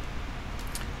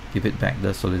 give it back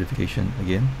the solidification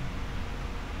again.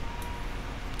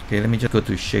 Okay, let me just go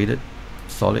to shaded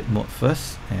solid mode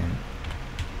first and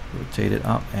rotate it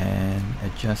up and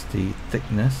adjust the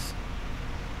thickness.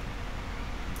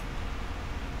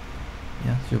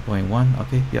 Yeah, 0.1.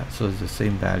 Okay, yeah, so it's the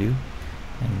same value.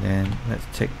 And then let's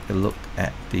take a look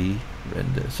at the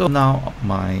render. So now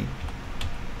my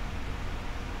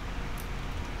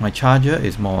charger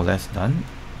is more or less done.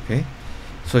 Okay,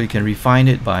 so you can refine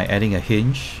it by adding a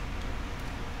hinge.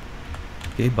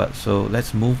 Okay, but so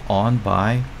let's move on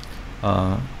by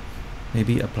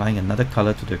maybe applying another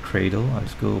color to the cradle.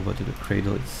 Let's go over to the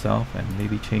cradle itself and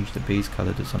maybe change the base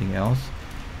color to something else,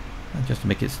 just to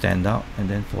make it stand out. And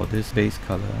then for this base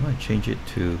color, I'm going to change it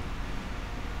to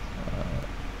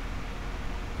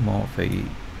more of a,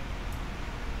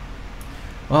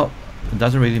 well, it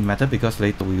doesn't really matter because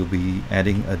later we will be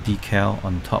adding a decal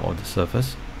on top of the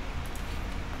surface.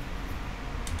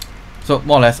 So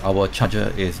more or less our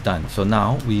charger is done. So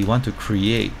now we want to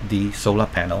create the solar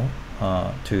panel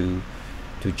to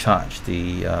charge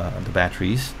the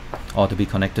batteries, or to be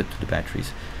connected to the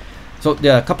batteries. So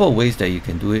there are a couple of ways that you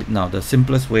can do it. Now the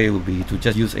simplest way would be to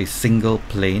just use a single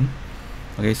plane.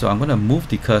 Okay, so I'm going to move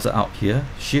the cursor out here,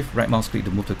 shift right mouse click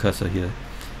to move the cursor here,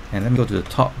 and let me go to the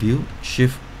top view,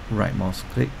 shift right mouse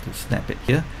click to snap it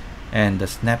here, and the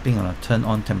snapping I'm going to turn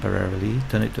on temporarily,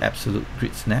 turn it to absolute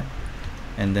grid snap,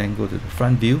 and then go to the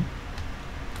front view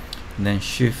and then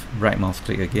shift right mouse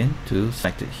click again to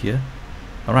select it here.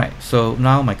 Alright, so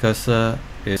now my cursor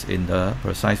is in the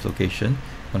precise location.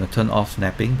 I'm going to turn off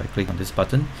snapping by clicking on this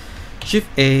button. Shift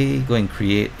A, go and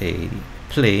create a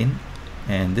plane,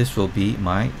 and this will be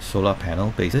my solar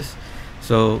panel basis.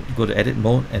 So go to edit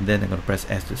mode and then I'm going to press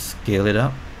S to scale it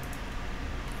up.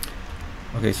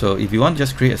 Okay, so if you want to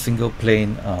just create a single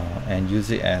plane and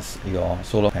use it as your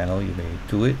solar panel, you may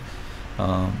do it,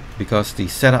 because the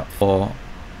setup for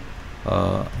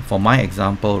my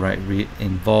example, right,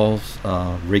 involves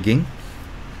rigging.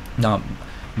 Now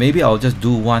maybe I'll just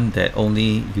do one that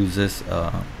only uses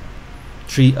a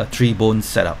tree bone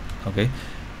setup. Okay,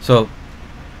 so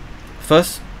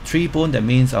first, tree bone, that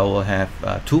means I will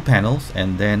have 2 panels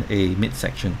and then a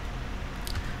midsection.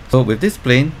 So with this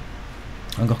plane,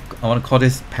 I want to call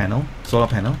this panel solar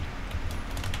panel.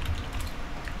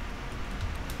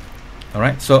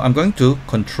 Alright, so I'm going to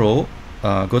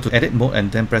go to edit mode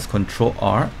and then press Ctrl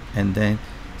R and then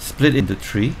split into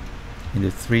 3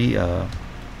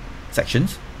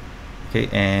 sections. Okay,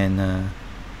 and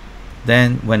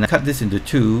then when I cut this into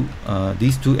 2,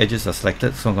 these 2 edges are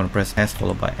selected, so I'm going to press S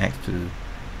followed by X to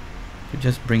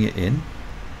just bring it in.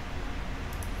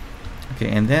 Okay,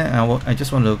 and then I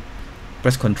just want to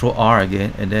press Ctrl R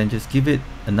again and then just give it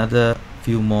another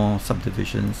few more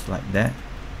subdivisions like that.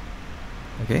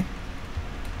 Okay,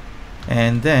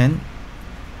 and then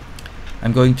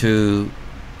I'm going to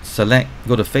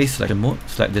go to face selection mode,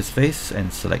 select this face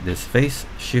and select this face,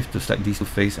 shift to select these 2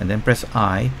 faces, and then press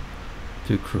I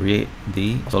to create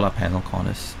the solar panel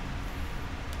corners.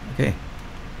 Okay,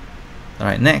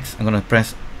 Alright, next I'm going to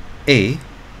press A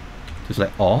to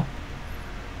select all.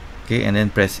 Okay, and then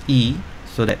press E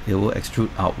so that it will extrude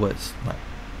outwards like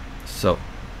so.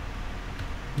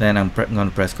 Then I'm going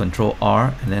to press Ctrl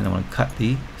R, and then I'm going to cut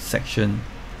the section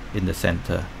in the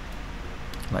center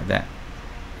like that.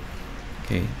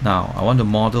 Okay, now I want to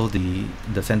model the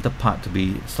center part to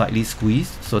be slightly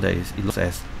squeezed so that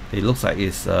it looks like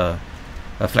it's a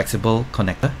flexible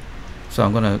connector. So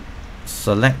I'm going to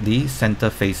select the center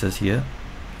faces here,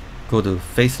 go to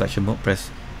face selection mode, press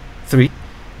 3,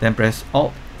 then press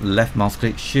Alt left mouse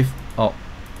click, Shift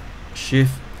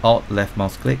Alt left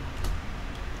mouse click,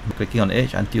 clicking on the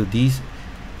edge until these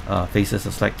faces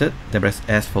are selected, then press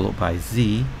S followed by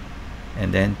Z,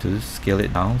 and then to scale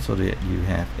it down so that you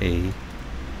have a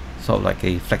sort of like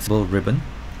a flexible ribbon.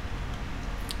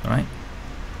 Alright,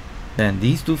 then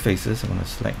these two faces, I'm going to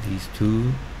select these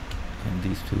two and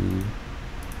these two,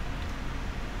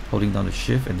 holding down the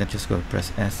shift, and then just go to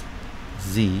press S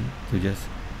Z to just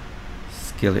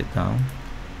scale it down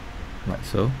like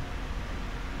so.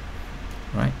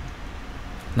 Right,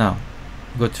 now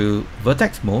go to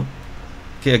vertex mode.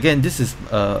 Okay, again, this is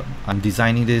I'm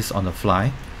designing this on the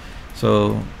fly,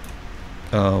 so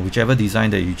whichever design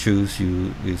that you choose,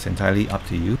 it's entirely up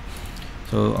to you.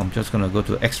 So I'm just gonna go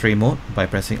to X-ray mode by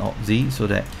pressing Alt Z. So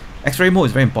that X-ray mode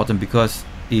is very important, because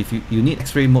if you need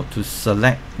X-ray mode to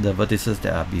select the vertices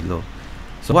that are below.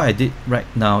 So what I did right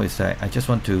now is that I just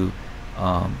want to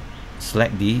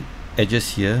select the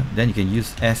edges here, then you can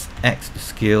use SX to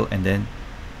scale and then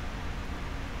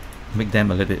make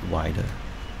them a little bit wider.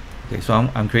 Okay, so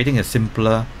I'm creating a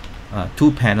simpler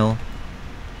 2-panel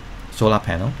solar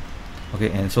panel. Okay,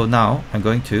 and so now I'm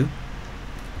going to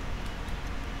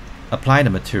apply the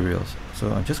materials.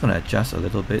 So I'm just going to adjust a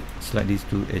little bit, select these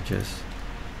two edges,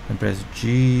 and press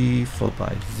G followed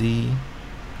by Z,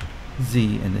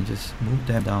 and then just move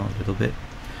them down a little bit.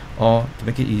 Or to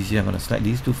make it easier, I'm going to select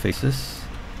these two faces,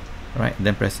 right, and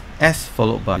then press S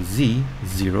followed by Z,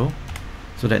 0,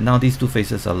 so that now these two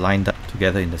faces are lined up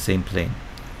together in the same plane.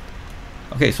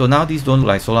 Okay, so now these don't look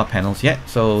like solar panels yet,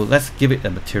 so let's give it a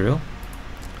material.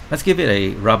 Let's give it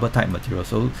a rubber type material.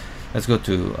 So let's go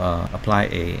to apply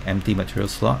a empty material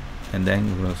slot, and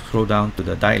then we're going to scroll down to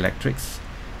the dielectrics,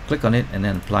 click on it, and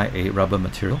then apply a rubber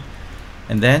material.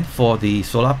 And then for the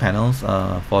solar panels,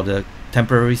 for the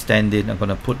temporary stand-in, I'm going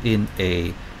to put in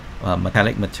a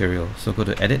metallic material. So go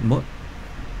to edit mode,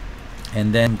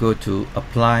 and then go to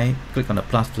apply, click on the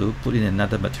plus to put in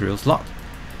another material slot,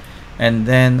 and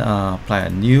then apply a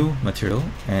new material.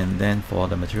 And then for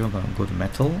the material, I'm going to go to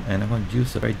metal, and I'm going to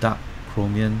use a very dark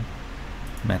chromium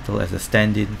metal as a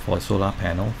stand-in for a solar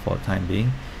panel for the time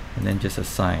being, and then just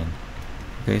assign.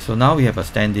 Okay, so now we have a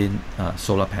stand-in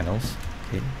solar panels.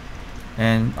 Okay,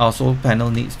 and our solar panel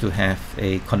needs to have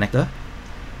a connector,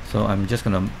 so I'm just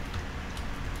going to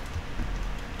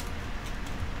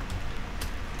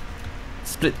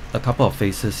split a couple of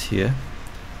faces here.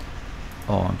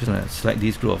 I'm just going to select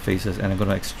these group of faces, and I'm going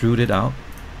to extrude it out.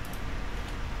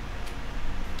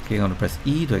 Okay, I'm going to press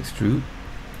E to extrude,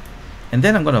 and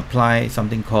then I'm going to apply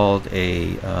something called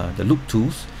the loop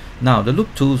tools. Now the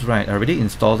loop tools, right, I already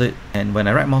installed it, and when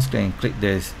I right mouse click and click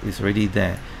this, it's already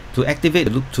there. To activate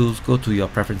the loop tools, go to your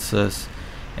preferences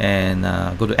and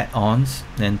go to add-ons,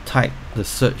 then type the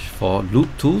search for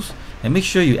loop tools, and make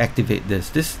sure you activate this.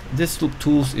 This loop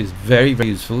tools is very,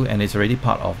 very useful, and it's already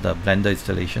part of the Blender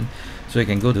installation, so you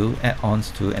can go to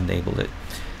add-ons to enable it.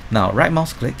 Now right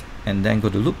mouse click and then go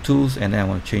to loop tools, and then I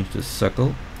want to change to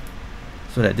circle,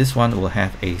 so that this one will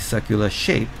have a circular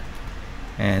shape,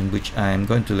 and which I'm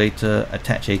going to later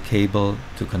attach a cable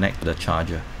to connect to the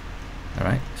charger.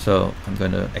 Alright, so I'm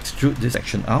going to extrude this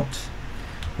section out,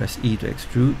 press E to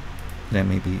extrude, then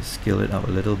maybe scale it up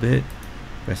a little bit,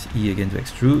 press E again to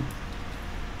extrude,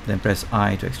 then press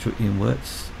I to extrude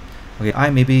inwards. Okay,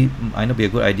 I might not be a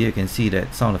good idea. You can see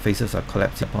that some of the faces are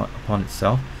collapsing upon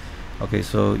itself. Okay,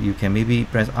 so you can maybe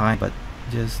press I, but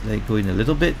just let it go in a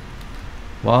little bit.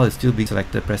 While it's still being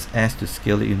selected, press S to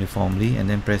scale it uniformly, and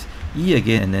then press E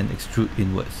again, and then extrude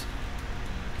inwards.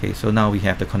 Okay, so now we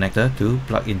have the connector to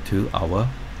plug into our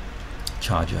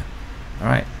charger.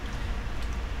 Alright,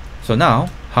 so now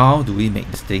how do we make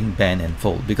this thing bend and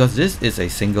fold? Because this is a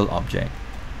single object,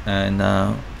 and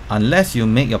unless you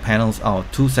make your panels out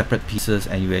of two separate pieces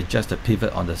and you adjust the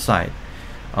pivot on the side,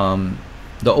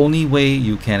 the only way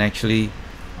you can actually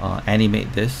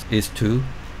animate this is to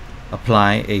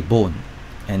apply a bone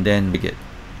and then rig it.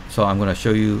 So I'm going to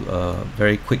show you a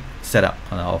very quick setup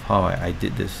of how I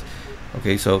did this.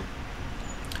 Okay, so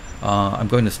I'm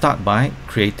going to start by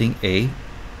creating a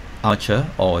armature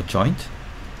or a joint.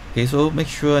 Okay, so make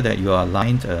sure that you are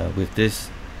aligned with this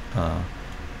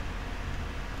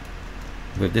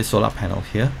solar panel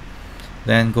here.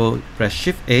 Then press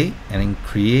Shift A and then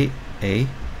create a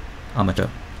armature.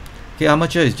 Okay,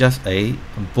 armature is just a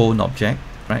bone object,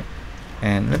 right?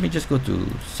 And let me just go to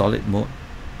solid mode,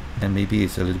 and maybe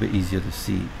it's a little bit easier to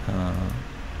see.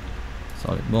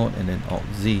 Solid mode and then Alt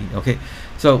Z. Okay,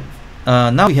 so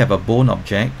now we have a bone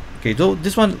object. Okay, so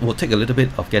this one will take a little bit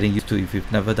of getting used to if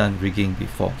you've never done rigging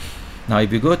before. Now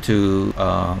if you go to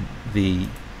if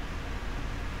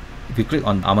you click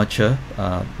on armature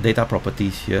data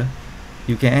properties here,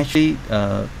 you can actually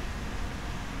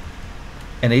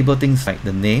enable things like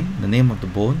the name of the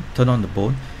bone, turn on the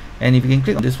bone, and if you can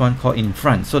click on this one called in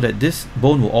front, so that this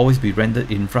bone will always be rendered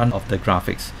in front of the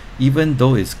graphics even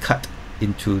though it's cut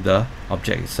into the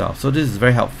object itself. So this is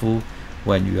very helpful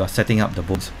when you are setting up the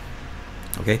bones.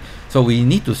 Okay, so we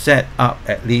need to set up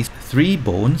at least 3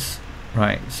 bones,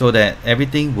 right, so that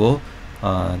everything will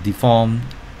deform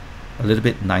a little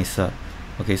bit nicer.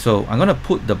 Okay, so I'm going to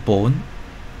put the bone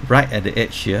right at the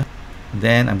edge here,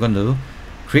 then I'm going to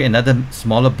create another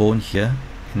smaller bone here,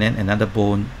 and then another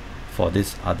bone for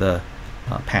this other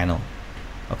panel.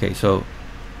 Okay, so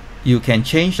you can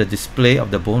change the display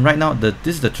of the bone. Right now this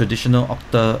is the traditional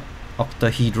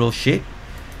octahedral shape.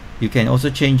 You can also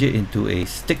change it into a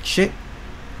stick shape.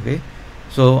 Okay,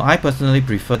 so I personally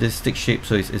prefer this stick shape,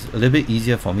 so it's a little bit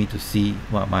easier for me to see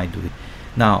what am I doing.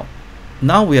 Now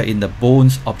we are in the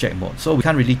bones object mode, so we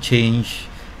can't really change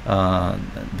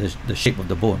the shape of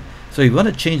the bone. So if you want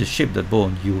to change the shape of the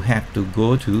bone, you have to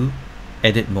go to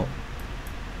edit mode.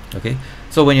 Okay,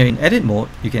 so when you're in edit mode,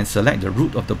 you can select the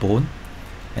root of the bone,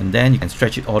 and then you can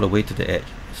stretch it all the way to the edge.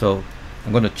 So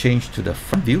I'm going to change to the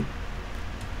front view.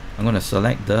 I'm going to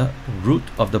select the root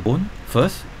of the bone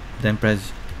first, then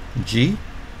press G,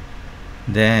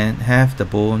 then have the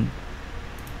bone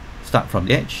start from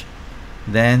the edge,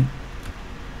 then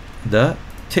the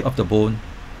tip of the bone,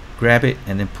 grab it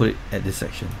and then put it at this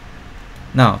section.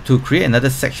 Now to create another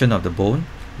section of the bone,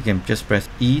 you can just press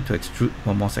E to extrude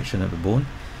one more section of the bone.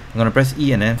 I'm going to press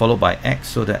E and then followed by X,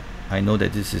 so that I know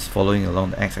that this is following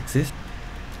along the X-axis.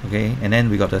 Okay, and then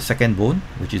we got the second bone,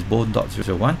 which is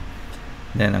bone.001.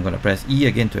 Then I'm going to press E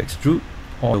again to extrude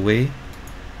all the way,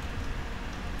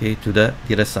 okay, to the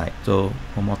other side. So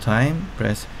one more time,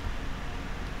 press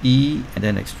E and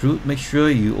then extrude. Make sure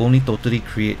you only totally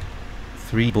create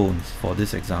 3 bones for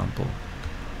this example.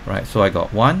 Right, so I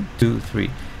got 1, 2, 3.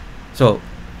 So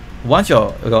once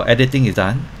your editing is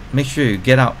done, make sure you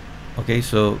get out. Okay,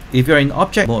 so if you're in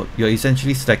object mode, you're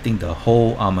essentially selecting the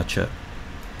whole armature.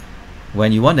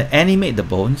 When you want to animate the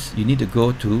bones, you need to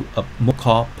go to a mode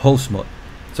called pose mode.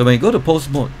 So when you go to pose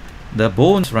mode, the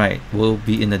bones, right, will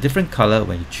be in a different color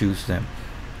when you choose them.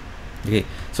 Okay,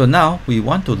 so now we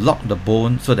want to lock the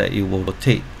bone so that it will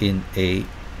rotate in a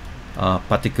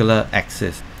particular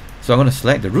axis. So I'm going to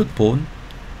select the root bone,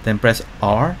 then press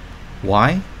R,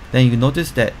 Y. Then you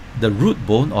notice that the root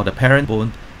bone or the parent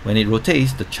bone, when it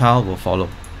rotates, the child will follow.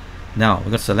 Now we're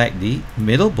going to select the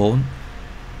middle bone,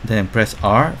 then press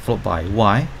R followed by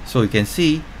Y, so you can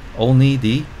see only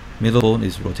the middle bone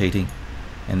is rotating.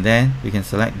 And then we can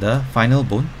select the final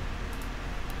bone,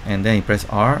 and then you press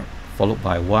R followed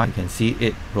by Y, you can see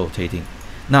it rotating.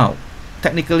 Now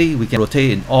technically we can rotate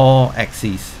in all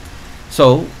axes.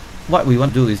 So what we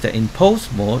want to do is that in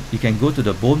pose mode, you can go to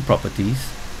the bone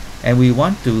properties, and we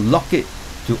want to lock it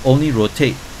to only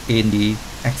rotate in the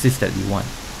axis that we want.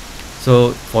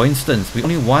 So for instance, we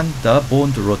only want the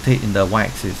bone to rotate in the Y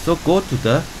axis. So go to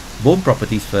the bone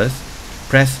properties first,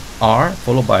 press R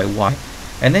followed by Y,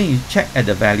 and then you check at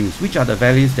the values. Which are the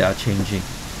values that are changing?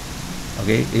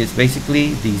 Okay, it's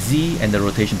basically the Z and the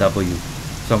rotation W.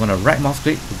 So I'm going to right mouse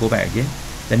click to go back again.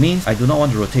 That means I do not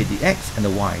want to rotate the X and the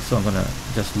Y, so I'm going to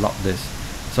just lock this.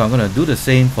 So I'm going to do the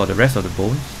same for the rest of the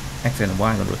bones. X and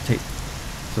Y I'm going to rotate.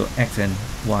 So X and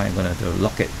Y I'm going to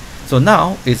lock it. So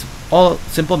now it's all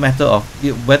simple matter of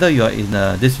whether you are in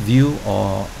this view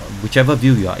or whichever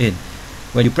view you are in.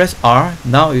 When you press R,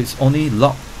 now it's only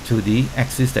locked to the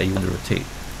axis that you want to rotate.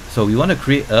 So we want to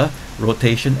create a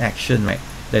rotation action, right,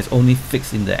 that's only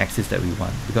fixed in the axis that we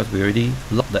want, because we already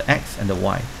locked the X and the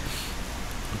Y.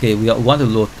 Okay, we want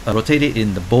to rotate it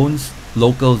in the bone's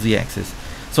local Z axis.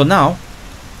 So now,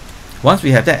 once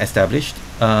we have that established,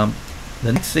 the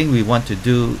next thing we want to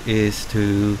do is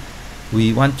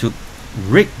we want to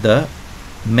rig the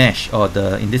mesh, or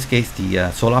in this case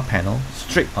the solar panel,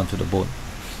 straight onto the bone.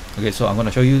 Okay, so I'm going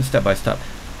to show you step by step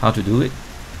how to do it.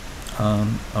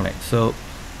 Alright, so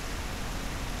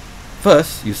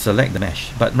first you select the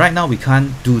mesh, but right now we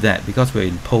can't do that because we're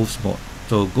in pose mode.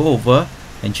 So go over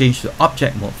and change to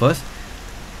object mode first.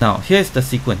 Now here's the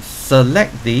sequence.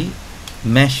 Select the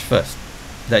mesh first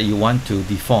that you want to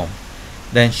deform.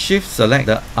 Then shift select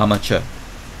the armature.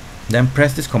 Then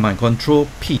press this command, Control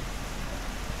P.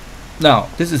 Now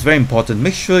this is very important.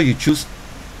 Make sure you choose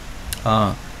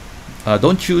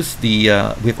don't choose the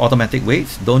with automatic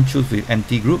weights, don't choose with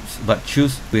empty groups, but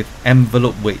choose with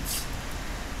envelope weights.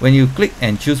 When you click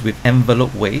and choose with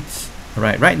envelope weights,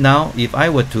 right now if I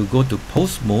were to go to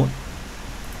pose mode,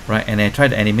 right, and I try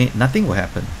to animate, nothing will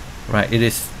happen, right? It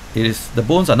is the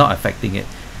bones are not affecting it.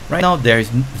 Right now there is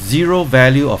zero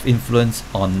value of influence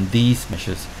on these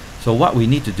meshes. So what we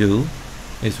need to do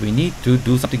is we need to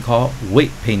do something called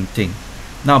weight painting.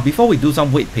 Now before we do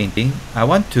some weight painting, I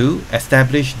want to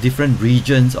establish different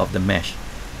regions of the mesh.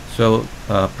 So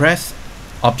press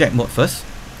object mode first,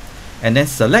 and then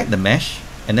select the mesh,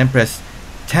 and then press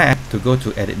tab to go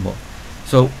to edit mode.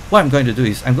 So what I'm going to do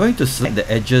is I'm going to select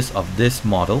the edges of this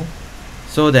model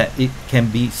so that it can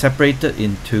be separated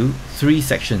into 3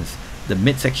 sections: the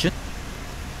mid section,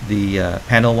 the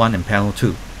panel 1 and panel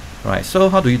 2. Right, so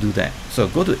how do you do that? So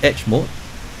go to edge mode,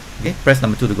 okay, press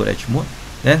number 2 to go to edge mode,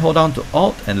 then hold down to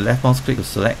Alt and left mouse click to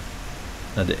select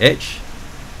the edge,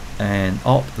 and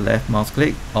Alt left mouse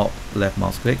click, Alt left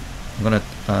mouse click. I'm gonna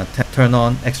turn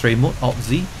on X-ray mode, Alt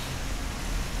Z,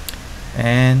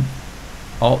 and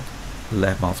Alt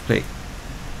left mouse click.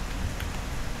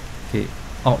 Okay,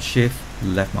 Alt Shift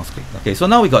left mouse click. Okay, so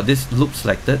now we got this loop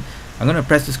selected. I'm gonna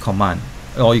press this command,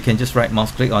 or you can just right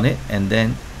mouse click on it and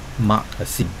then mark a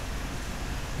seam.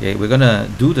 Okay, we're gonna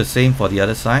do the same for the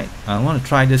other side. I want to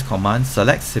try this command,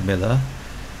 select similar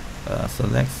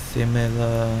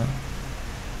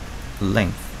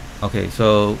length. Okay,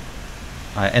 so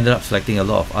I ended up selecting a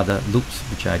lot of other loops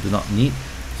which I do not need,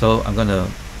 so I'm gonna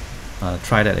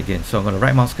try that again. So I'm gonna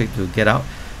right mouse click to get out,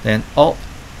 then Alt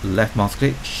left mouse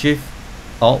click, Shift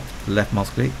Alt left mouse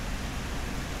click,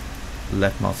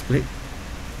 left mouse click,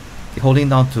 holding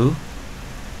down to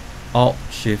Alt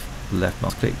Shift left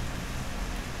mouse click.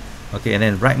 Okay, and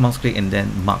then right mouse click and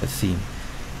then mark a seam.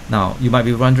 Now you might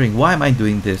be wondering, why am I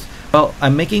doing this? Well,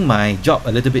 I'm making my job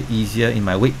a little bit easier in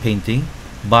my weight painting.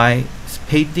 By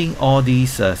painting all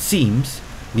these seams,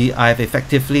 I've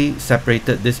effectively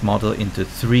separated this model into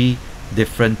 3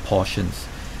 different portions.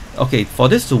 Okay, for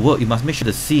this to work, you must make sure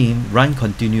the seam run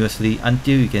continuously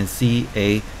until you can see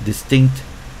a distinct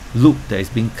loop that is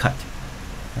being cut.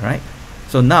 Alright,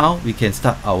 so now we can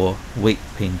start our weight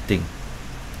painting.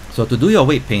 So to do your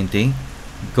weight painting,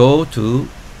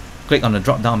 click on the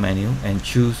drop down menu and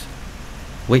choose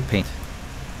weight paint.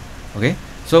 Okay,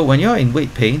 so when you're in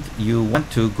weight paint, you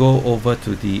want to go over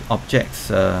to the objects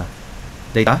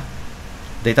data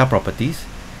properties,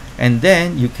 and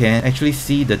then you can actually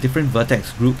see the different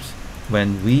vertex groups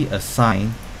when we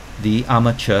assign the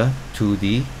armature to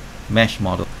the mesh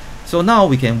model. So now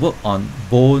we can work on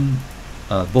bone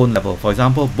level. For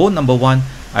example, bone number 1,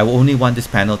 I will only want this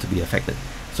panel to be affected.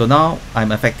 So now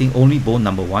I'm affecting only bone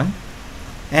number 1,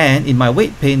 and in my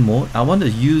weight paint mode, I want to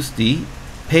use the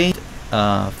paint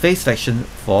face selection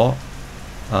for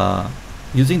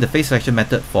using the face selection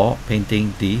method for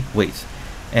painting the weights.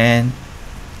 And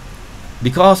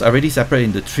because I already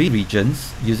separated into 3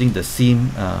 regions using the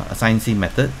seam assign seam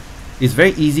method, it's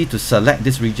very easy to select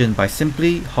this region by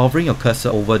simply hovering your cursor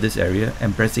over this area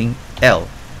and pressing L.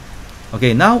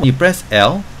 Okay, now when you press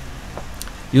L,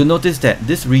 you'll notice that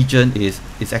this region is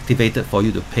activated for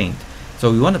you to paint.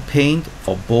 So we want to paint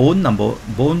for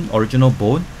original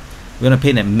bone. We're going to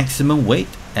paint at maximum weight,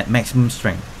 at maximum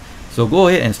strength. So go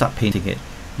ahead and start painting it.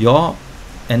 Your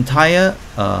entire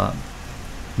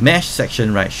mesh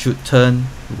section, right, should turn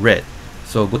red.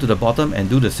 So go to the bottom and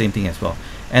do the same thing as well.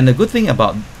 And the good thing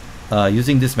about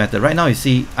using this method, right now you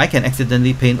see I can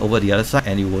accidentally paint over the other side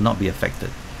and it will not be affected.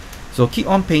 So keep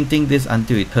on painting this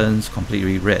until it turns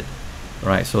completely red.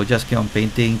 Right, so just keep on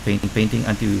painting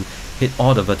until you hit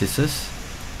all the vertices,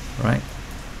 right,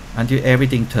 until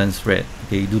everything turns red.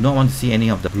 Okay, you do not want to see any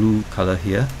of the blue color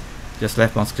here. Just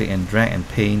left mouse click and drag and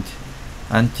paint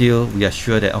until we are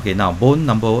sure that, okay, now bone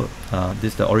number,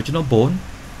 this is the original bone,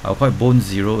 I'll call it bone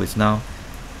 0, is now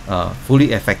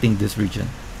fully affecting this region.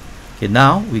 Okay,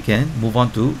 now we can move on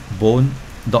to bone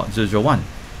 .001.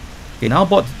 Okay, now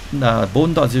bone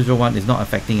 .001 is not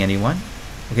affecting anyone.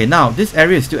 Okay, now this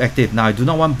area is still active. Now I do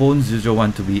not want bone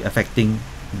 001 to be affecting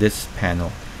this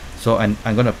panel. So I'm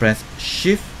going to press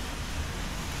Shift,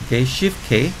 okay, Shift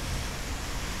K.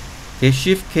 Okay,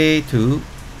 Shift K to,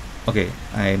 okay,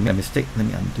 I made a mistake. Let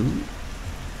me undo.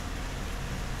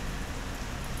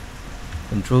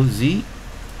 Control Z.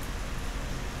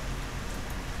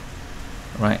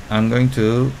 Right, I'm going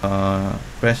to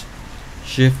press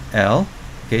Shift L,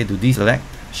 okay, to deselect,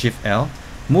 Shift L.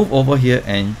 Move over here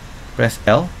and press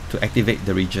L to activate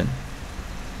the region.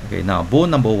 Okay, now bone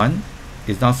number 1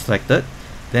 is now selected.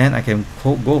 Then I can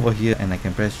go over here and I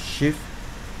can press Shift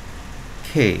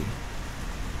K.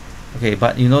 Okay,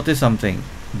 but you notice something,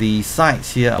 the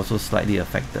sides here are also slightly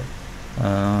affected,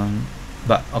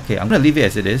 but okay, I'm going to leave it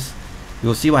as it is.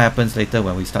 You'll see what happens later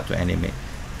when we start to animate.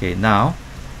 Okay, now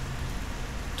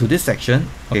to this section.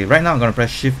 Okay, right now I'm going to press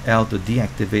Shift L to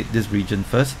deactivate this region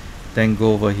first, then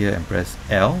go over here and press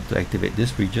L to activate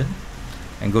this region,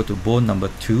 and go to bone number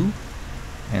 2,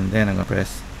 and then I'm going to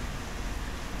press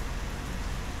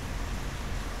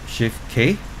Shift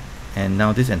K, and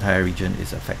now this entire region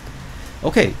is affected.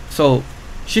 Okay, so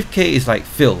Shift K is like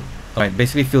fill, right?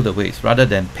 Basically fill the waves rather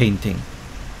than painting.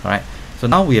 Alright, so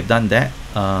now we have done that.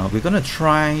 We're going to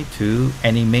try to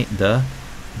animate the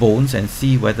bones and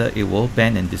see whether it will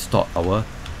bend and distort our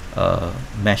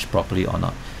mesh properly or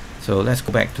not. So let's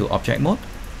go back to object mode,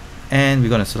 and we're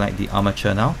going to select the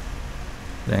armature now,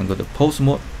 then go to pose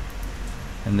mode,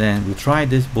 and then we'll try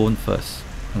this bone first.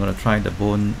 I'm going to try the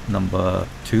bone number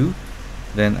 2,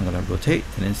 then I'm going to rotate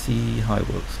and then see how it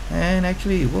works, and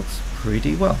actually it works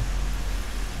pretty well.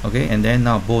 Okay, and then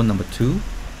now bone number 2,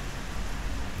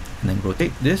 and then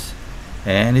rotate this,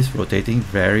 and it's rotating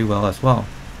very well as well.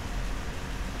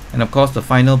 And of course the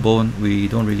final bone, we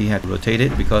don't really have to rotate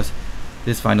it because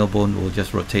this final bone will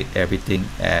just rotate everything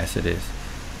as it is.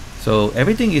 So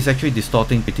everything is actually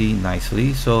distorting pretty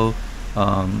nicely. So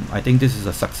I think this is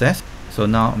a success. So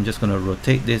now I'm just going to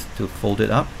rotate this to fold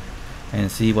it up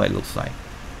and see what it looks like.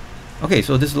 Okay,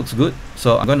 so this looks good.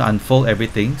 So I'm going to unfold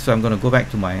everything. So I'm going to go back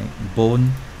to my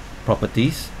bone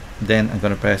properties. Then I'm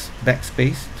going to press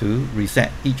backspace to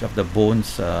reset each of the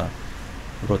bones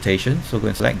rotation. So go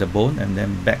and select the bone and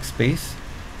then backspace,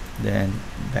 and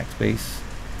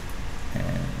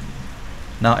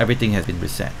now everything has been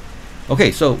reset.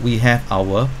 Okay, so we have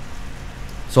our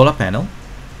solar panel.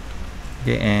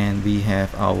 Okay, and we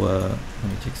have our, let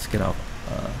me just get out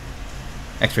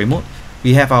X-ray mode.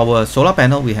 We have our solar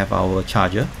panel, we have our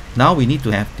charger. Now we need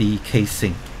to have the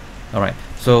casing. Alright,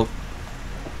 so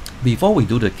before we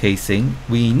do the casing,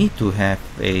 we need to have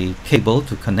a cable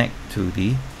to connect to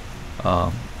the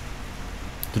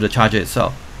charger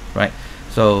itself, right?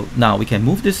 So now we can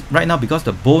move this right now because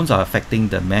the bones are affecting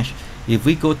the mesh. If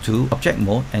we go to object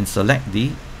mode and select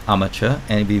the armature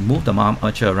and we move the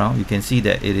armature around, you can see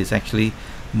that it is actually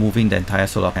moving the entire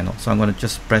solar panel. So I'm going to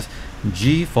just press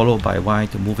G followed by Y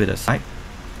to move it aside,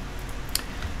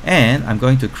 and I'm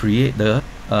going to create the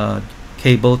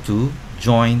cable to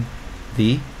join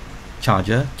the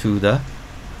charger to the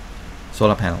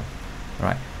solar panel. All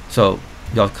right, so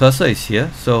your cursor is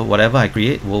here, so whatever I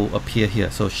create will appear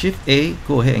here. So Shift A,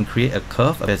 go ahead and create a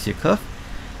curve, a Bezier curve.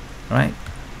 All right,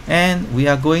 and we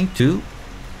are going to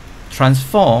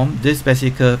transform this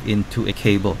Bezier curve into a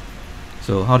cable.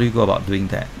 So how do you go about doing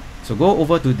that? So go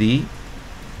over to the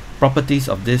properties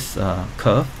of this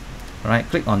curve, right?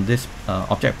 Click on this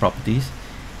object properties,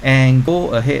 and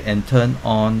go ahead and turn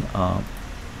on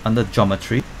under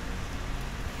geometry,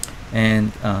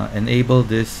 and enable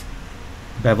this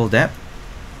bevel depth.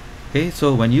 Okay,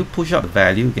 so when you push up the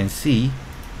value, you can see.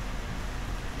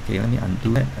 Okay, let me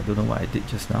undo that. I don't know what I did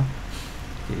just now.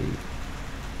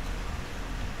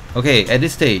 Okay, at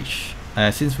this stage,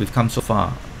 since we've come so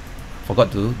far,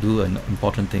 forgot to do an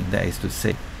important thing, that is to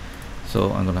save.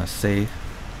 So I'm gonna save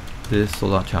this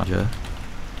solar charger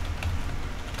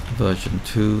version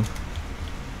 2.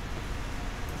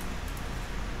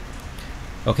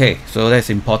 Okay, so that's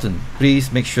important.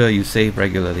 Please make sure you save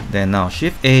regularly. Then now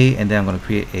Shift A, and then I'm going to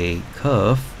create a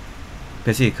curve.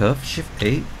 Bezier curve. Shift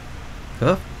A,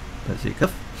 curve. Bezier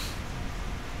curve.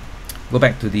 Go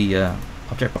back to the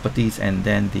object properties, and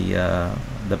then the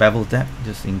bevel depth.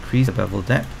 Just increase the bevel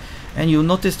depth, and you'll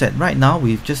notice that right now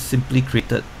we've just simply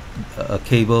created a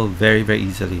cable very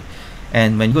easily.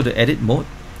 And when you go to edit mode,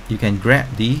 you can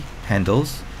grab the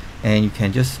handles and you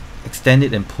can just extend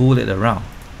it and pull it around.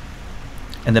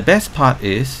 And the best part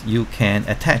is you can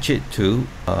attach it to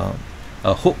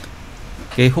a hook.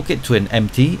 Okay, hook it to an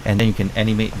empty, and then you can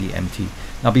animate the empty.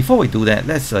 Now before we do that,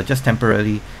 let's just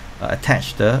temporarily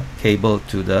attach the cable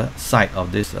to the side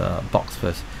of this box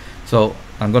first. So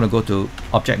I'm going to go to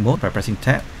object mode by pressing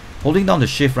tab, holding down the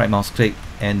shift right mouse click,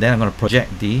 and then I'm going to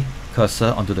project the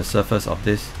cursor onto the surface of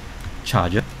this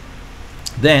charger.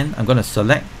 Then I'm going to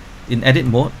select, in edit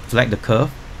mode, select the curve.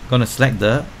 I'm going to select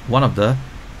the one of the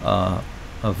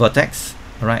vertex,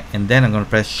 alright, and then I'm going to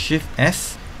press Shift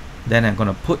S, then I'm going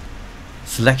to put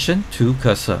selection to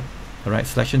cursor, alright,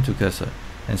 selection to cursor,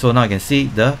 and so now you can see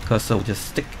the cursor will just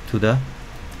stick to the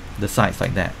sides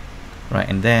like that, right?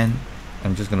 And then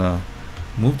I'm just going to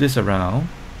move this around,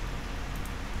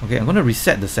 Okay, I'm going to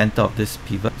reset the center of this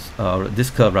pivot, this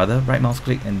curve rather. Right mouse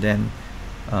click and then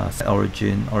set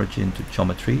origin to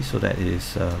geometry so that it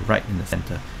is right in the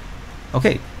center.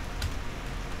 Okay.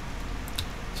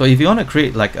 So if you want to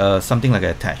create like something like an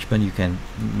attachment, you can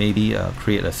maybe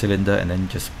create a cylinder and then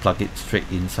just plug it straight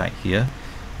inside here,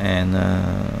 and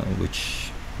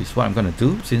which is what I'm going to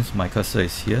do since my cursor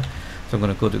is here. So I'm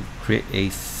going to go to create a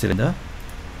cylinder.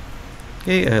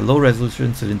 Okay, a low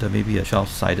resolution cylinder, maybe a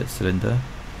shelf-sided cylinder,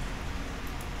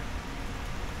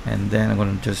 and then I'm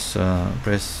going to just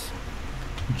press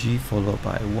G followed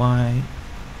by Y.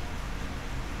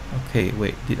 Okay,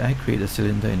 wait, did I create a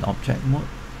cylinder in object mode?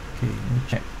 Okay, let me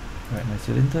check. Right, my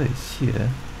cylinder is here.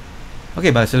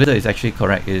 Okay, my cylinder is actually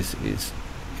correct, is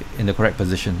in the correct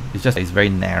position. It's just it's very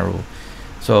narrow.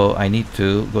 So I need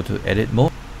to go to edit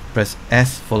mode, press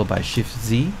S followed by Shift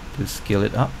Z to scale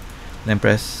it up, then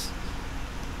press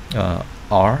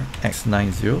R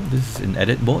X90. This is in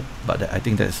edit mode, but I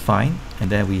think that's fine. And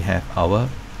then we have our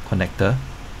connector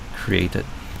created.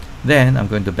 Then I'm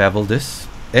going to bevel this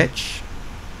edge,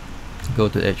 go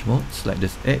to edge mode, select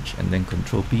this edge, and then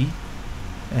Control B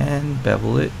and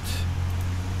bevel it.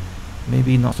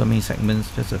 Maybe not so many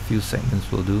segments, just a few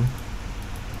segments will do.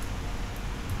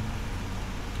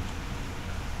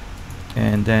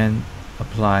 And then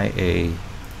apply a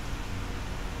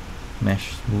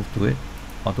mesh smooth to it,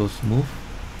 auto smooth,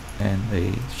 and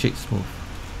a shade smooth.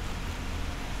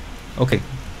 Okay,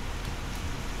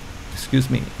 excuse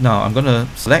me. Now I'm going to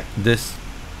select this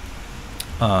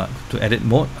to edit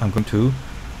mode. I'm going to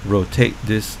rotate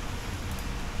this.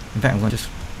 In fact, I'm going to just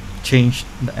change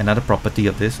another property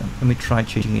of this. Let me try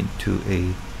changing it to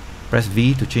a, press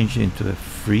V to change it into a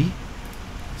free,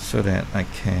 so that I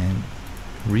can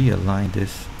realign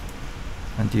this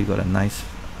until you got a nice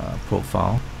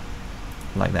profile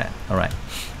like that. Alright.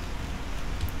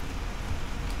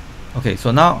 Okay,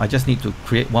 so now I just need to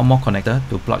create one more connector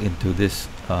to plug into this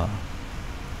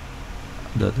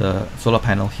the solar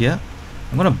panel here.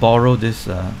 I'm going to borrow this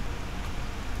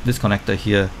this connector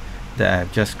here that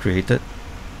I've just created.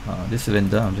 This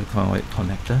cylinder, I'm just calling it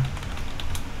connector.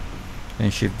 Then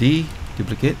Shift D,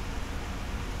 duplicate.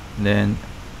 Then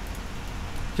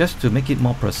just to make it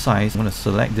more precise, I'm going to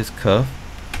select this curve,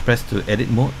 press to edit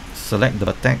mode, select the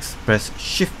vertex, press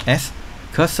Shift S,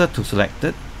 cursor to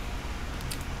selected,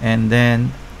 and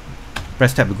then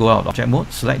press tab to go out of object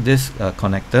mode, select this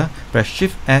connector, press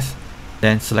Shift S,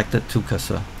 then selected to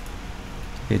cursor.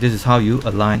 Okay, this is how you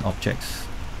align objects.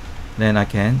 Then I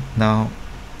can now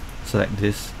select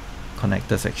this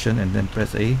connector section and then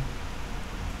press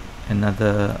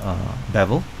another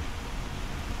bevel.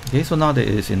 Okay, so now that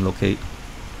it is in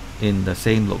the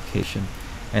same location.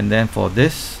 And then for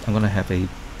this, I'm going to have a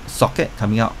socket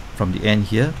coming out from the end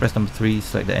here. Press number 3,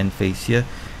 select the end face here,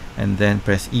 and then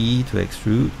press E to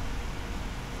extrude.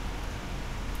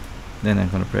 Then I'm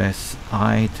going to press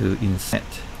I to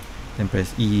inset, then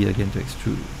press E again to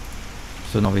extrude.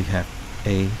 So now we have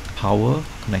a power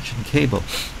connection cable.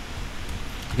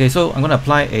 Okay, so I'm going to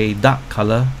apply a dark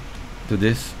color to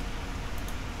this.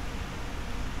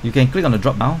 You can click on the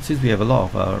drop down since we have a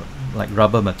lot of like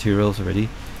rubber materials already.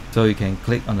 So you can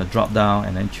click on the drop down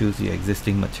and then choose the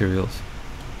existing materials.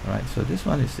 Alright, so this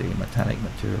one is a metallic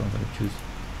material. I'm going to choose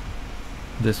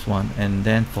this one, and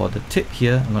then for the tip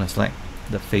here, I'm going to select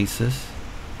the faces.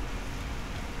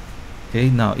 Okay,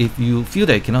 now if you feel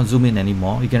that you cannot zoom in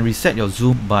anymore, you can reset your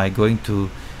zoom by going to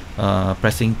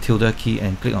pressing tilde key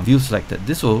and click on view selected.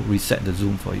 This will reset the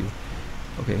zoom for you.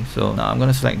 Okay, so now I'm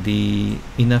going to select the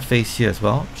inner face here as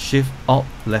well. Shift Alt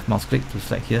left mouse click to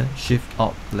select here. Shift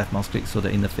Alt left mouse click so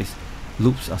the inner face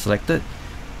loops are selected.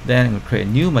 Then I'm going to create a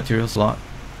new material slot,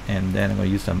 and then I'm going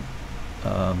to use some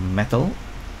metal.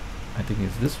 I think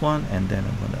it's this one, and then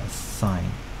I'm going to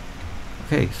assign.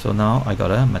 Okay, so now I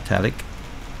got a metallic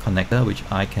connector which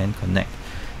I can connect.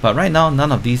 But right now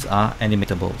none of these are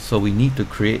animatable, so we need to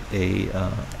create a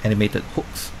animated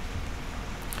hooks.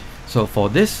 So for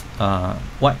this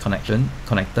white connector,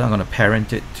 I'm going to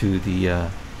parent it to the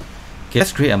okay,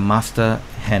 let's create a master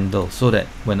handle so that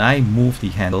when I move the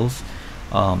handles,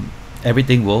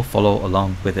 everything will follow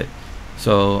along with it.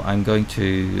 So I'm going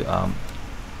to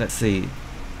let's see,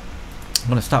 I'm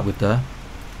going to start with the,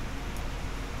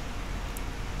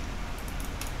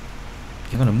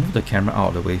 I'm going to move the camera out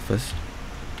of the way first.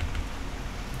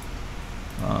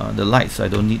 The lights, I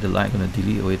don't need the light. I'm going to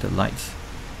delete away the lights.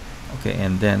 Okay,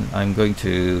 and then I'm going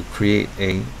to create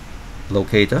a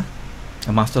locator,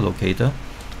 a master locator.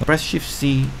 Press Shift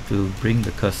C to bring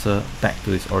the cursor back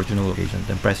to its original location.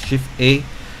 Then press Shift A,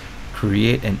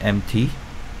 create an empty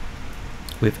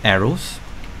with arrows.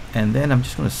 And then I'm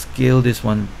just going to scale this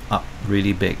one up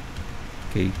really big.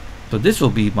 Okay, so this will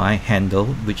be my handle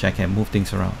which I can move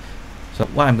things around. So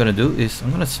what I'm going to do is I'm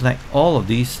going to select all of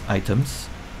these items,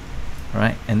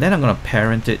 right, and then I'm going to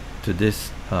parent it to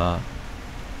this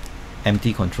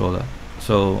empty controller.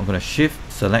 So I'm going to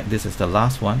shift select this as the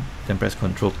last one, then press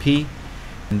Ctrl P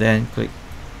and then click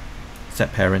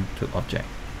set parent to object.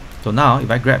 So now if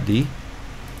I grab the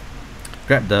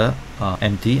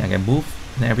empty, I can move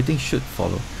and everything should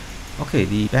follow. Okay,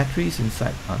 the batteries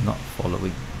inside are not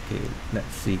following. Okay,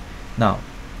 let's see. Now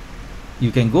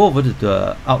you can go over to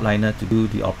the outliner to do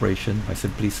the operation by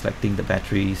simply selecting the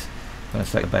batteries. I'm going to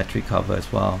select the battery cover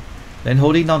as well, then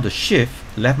holding down the shift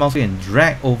left mouse and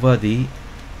drag over the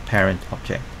parent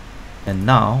object, and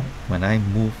now when I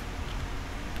move,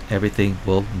 everything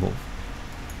will move.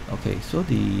 Okay, so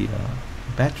the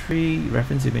battery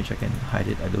reference image, I can hide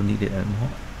it, I don't need it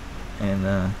anymore.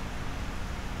 And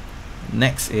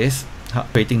next is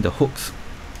creating the hooks.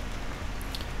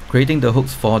 Creating the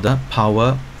hooks for the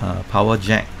power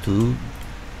jack to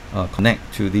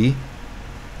connect to the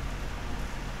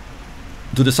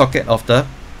socket of the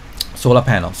solar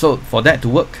panel. So for that to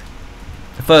work,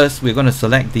 first we're going to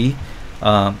select the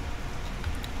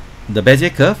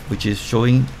Bezier curve, which is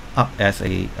showing up as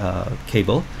a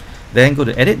cable. Then go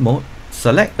to edit mode,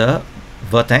 select the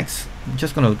vertex. I'm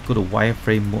just going to go to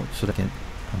wireframe mode so that I can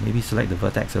maybe select the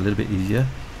vertex a little bit easier.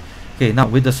 Okay, now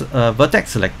with the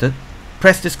vertex selected,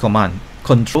 press this command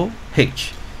Ctrl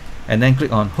H and then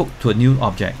click on hook to a new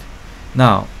object.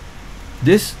 Now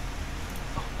this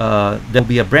there will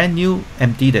be a brand new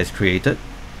empty that's created.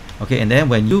 Okay, and then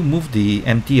when you move the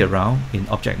empty around in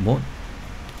object mode,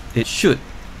 it should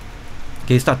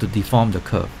start to deform the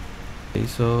curve. Okay,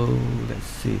 so let's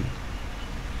see.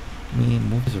 Let me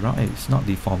move this around. It's not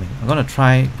deforming. I'm going to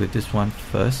try with this one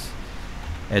first.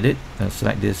 Edit,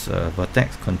 select this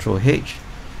vertex, Ctrl H,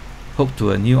 hook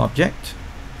to a new object.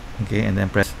 Okay, and then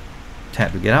press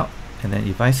tab to get out. And then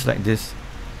if I select this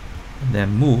and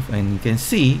then move, and you can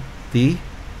see the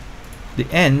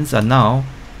ends are now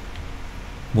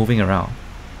moving around.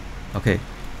 Okay,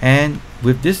 and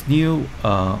with this new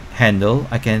handle,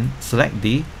 I can select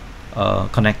the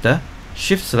connector,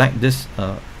 shift select this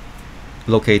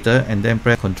locator, and then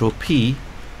press Ctrl P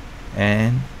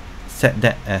and set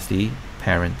that as the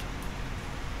parent.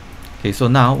 Okay, so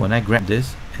now when I grab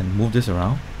this and move this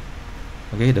around,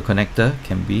 okay, the connector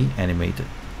can be animated.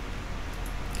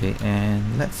 Okay,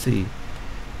 and let's see,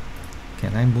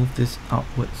 can I move this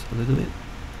outwards a little bit?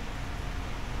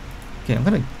 Okay, I'm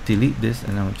going to delete this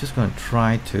and I'm just going to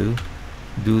try to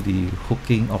do the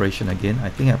hooking operation again. I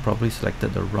think I probably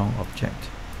selected the wrong object.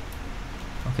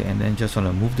 Okay, and then just want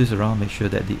to move this around, make sure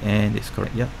that the end is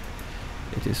correct. Yep,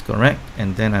 it is correct.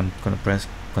 And then I'm going to press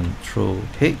Ctrl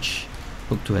H,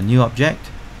 hook to a new object.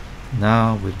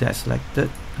 Now with that selected,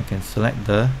 I can select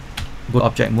the go to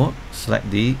object mode,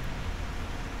 select the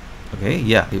okay,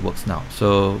 yeah, it works now.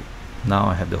 So now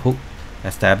I have the hook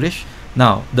established.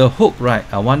 Now the hook, right,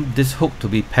 I want this hook to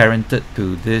be parented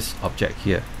to this object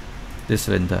here, this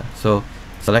cylinder. So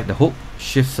select the hook,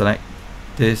 shift select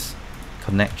this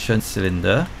connection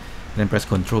cylinder, then press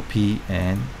Ctrl P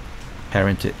and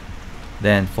parent it.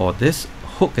 Then for this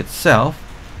hook itself,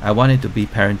 I want it to be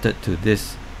parented to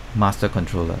this master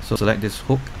controller. So select this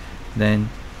hook, then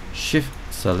shift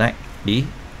select the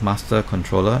master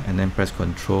controller and then press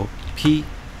Ctrl P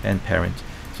and parent.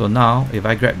 So now if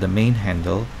I grab the main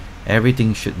handle,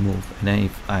 everything should move, and then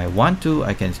if I want to,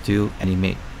 I can still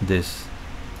animate this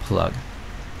plug.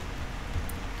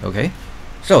 Okay,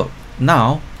 so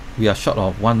now we are short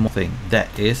of one more thing,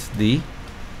 that is the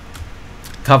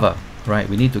cover, right?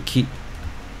 We need to keep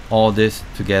all this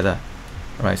together,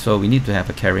 right? So we need to have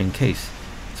a carrying case.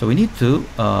 So we need to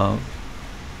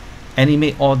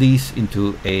animate all these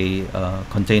into a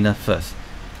container first.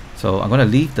 So I'm going to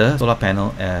leave the solar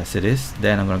panel as it is.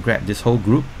 Then I'm going to grab this whole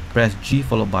group, press G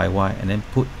followed by Y, and then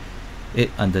put it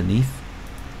underneath.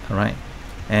 All right,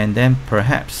 and then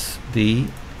perhaps the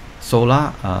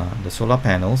solar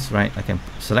panels, right? I can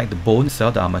select the bone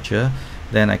itself, the armature.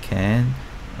 Then I can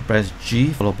press G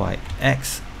followed by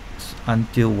X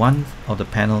until one of the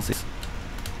panels is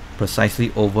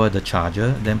precisely over the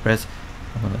charger. Then press,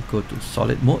 I'm going to go to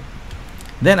solid mode.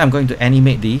 Then I'm going to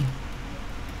animate the,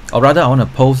 or rather I want to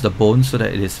pose the bone so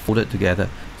that it is folded together.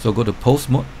 So go to pose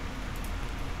mode,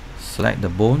 select the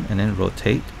bone and then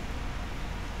rotate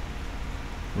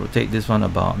this one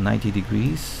about 90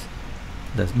 degrees,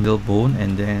 the middle bone,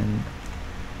 and then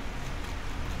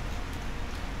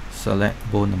select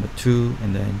bone number 2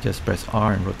 and then just press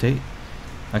R and rotate.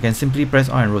 I can simply press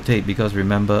R and rotate because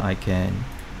remember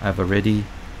I've already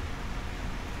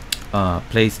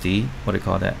placed the, what do you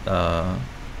call that,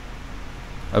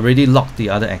 already locked the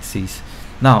other axes.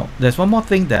 Now there's one more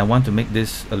thing that I want to make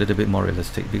this a little bit more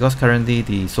realistic, because currently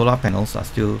the solar panels are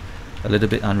still a little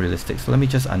bit unrealistic. So let me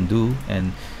just undo,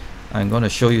 and I'm going to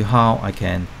show you how I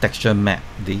can texture map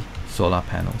the solar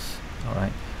panels.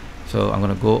 Alright, so I'm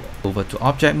going to go over to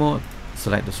object mode,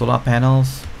 select the solar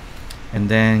panels, and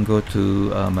then go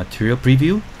to material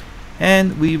preview,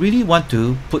 and we really want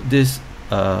to put this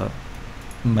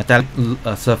metallic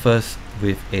surface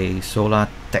with a solar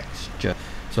texture.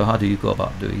 So how do you go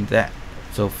about doing that?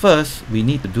 So first we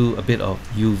need to do a bit of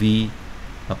UV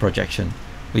projection.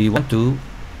 We want to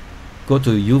go to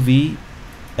UV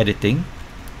editing.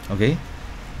 Okay,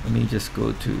 let me just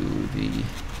go to the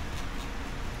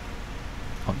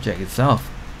object itself.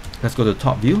 Let's go to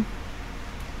top view.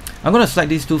 I'm going to select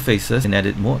these two faces in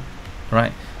edit mode.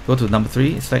 Right, go to number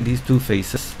 3, select these two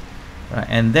faces. Right,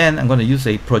 and then I'm going to use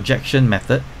a projection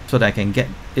method so that I can get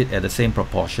it at the same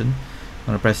proportion. I'm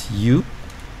going to press U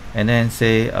and then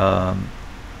say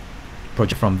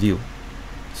project from view.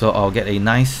 So I'll get a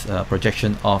nice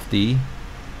projection of the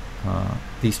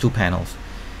these two panels.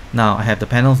 Now I have the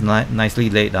panels nicely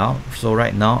laid out. So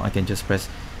right now I can just press,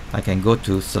 I can go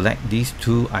to select these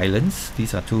two islands.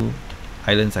 These are two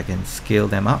islands. I can scale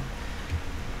them up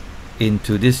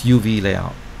into this UV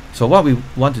layout. So what we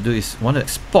want to do is want to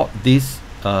export this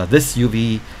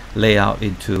UV layout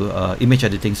into image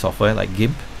editing software like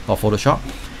GIMP or Photoshop,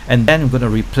 and then we're going to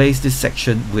replace this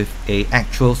section with a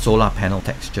actual solar panel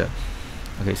texture.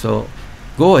 Okay, so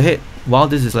go ahead, while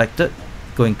this is selected,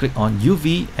 go and click on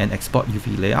UV and export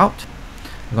UV layout.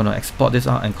 I'm going to export this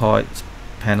out and call it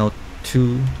panel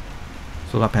 2,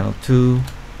 solar panel 2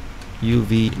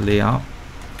 UV layout,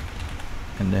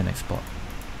 and then export.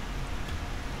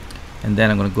 And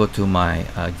then I'm going to go to my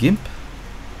GIMP.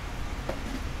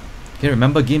 Okay,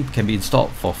 remember GIMP can be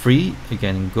installed for free. You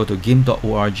can go to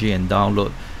gimp.org and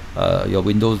download your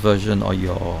Windows version or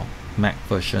your Mac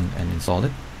version and install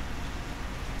it.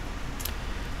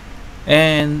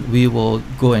 And we will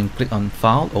go and click on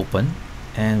File, Open,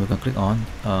 and we're going to click on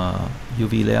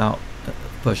UV Layout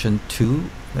version 2.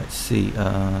 Let's see.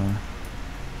 I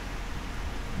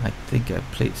think I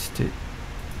placed it.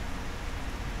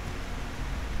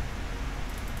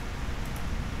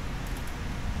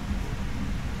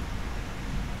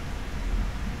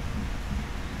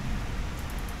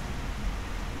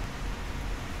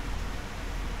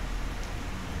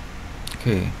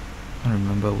 Okay, I don't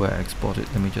remember where I exported.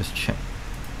 Let me just check.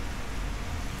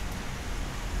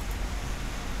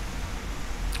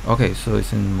 Okay, so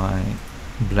it's in my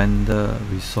Blender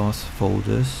resource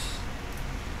folders.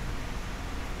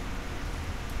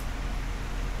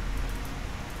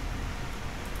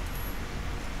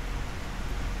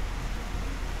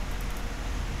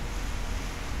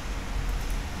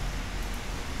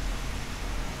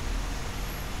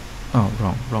 Oh,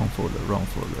 wrong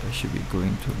folder. I should be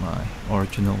going to my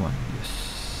original one.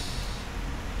 Yes.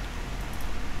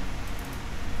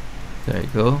 There you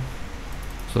go.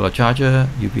 Solar charger,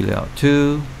 UV layout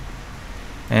 2.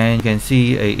 And you can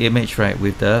see a image, right,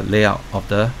 with the layout of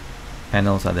the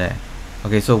panels are there.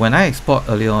 Okay, so when I export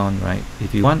earlier on, right,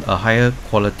 if you want a higher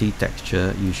quality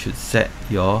texture, you should set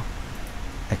your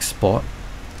export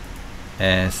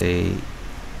as a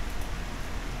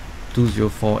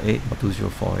 2048 or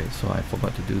 2048, so I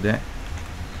forgot to do that.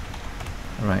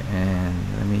 Alright, and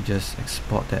let me just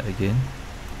export that again.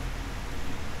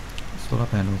 Solar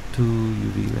panel 2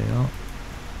 UV layout.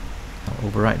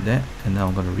 I'll overwrite that, and now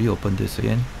I'm going to reopen this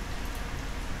again.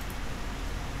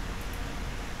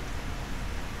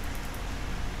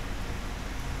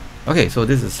 Okay, so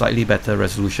this is slightly better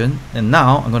resolution, and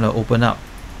now I'm going to open up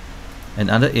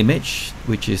another image,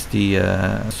 which is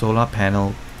the solar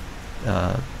panel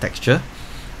texture,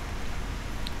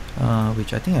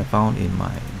 which I think I found in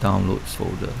my downloads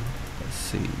folder. Let's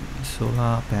see,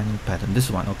 solar panel pattern, this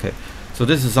one. Okay, so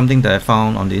this is something that I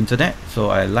found on the internet, so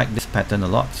I like this pattern a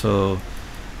lot, so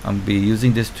I'll be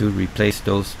using this to replace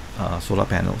those solar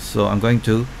panels. So I'm going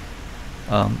to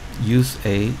use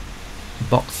a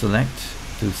box select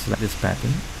to select this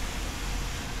pattern,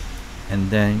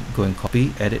 and then go and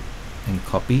copy, edit and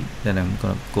copy. Then I'm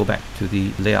going to go back to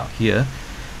the layout here,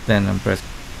 then I'm press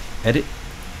edit,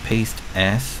 paste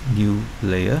as new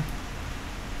layer,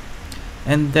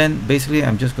 and then basically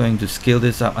I'm just going to scale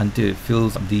this up until it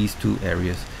fills up these two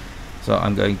areas. So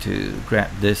I'm going to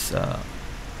grab this,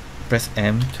 press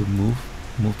M to move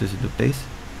this into place.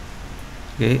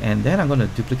 Okay, and then I'm going to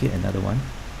duplicate another one.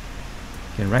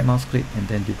 You can right mouse click and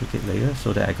then duplicate layer,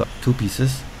 so that I got two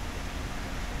pieces.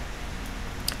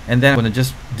 And then I'm going to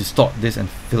just distort this and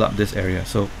fill up this area.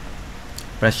 So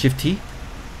press Shift T,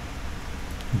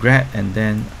 grab, and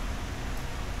then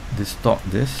distort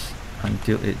this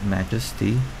until it matches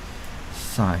the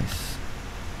size.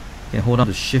 You can hold on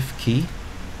the shift key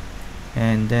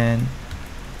and then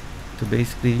to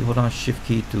basically hold on shift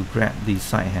key to grab the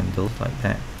side handles like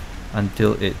that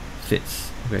until it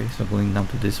fits. Okay, so going down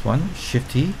to this one,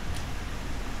 shift key,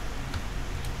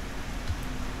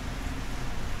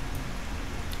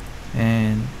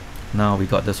 and now we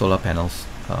got the solar panels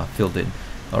filled in.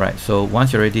 Alright, so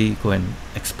once you're ready, go and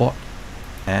export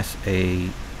as a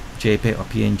JPEG or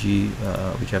PNG,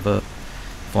 whichever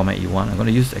format you want. I'm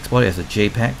going to export it as a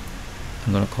JPEG.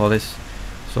 I'm going to call this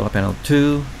solar panel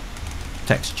 2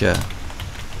 texture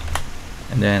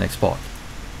and then export.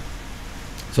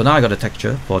 So now I got a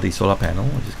texture for the solar panel.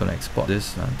 I'm just going to export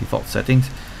this default settings.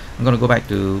 I'm going to go back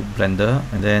to Blender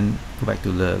and then go back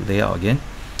to the layout again,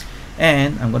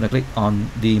 and I'm going to click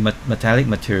on the metallic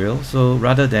material. So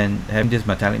rather than having this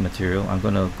metallic material, I'm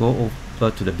going to go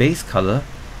over to the base color,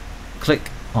 click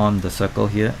on the circle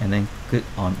here, and then click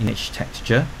on image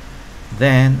texture.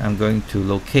 Then I'm going to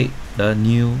locate the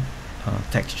new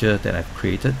texture that I've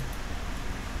created,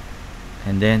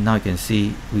 and then now you can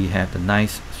see we have the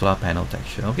nice solar panel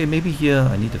texture. Okay, maybe here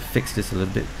I need to fix this a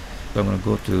little bit, so I'm going to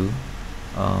go to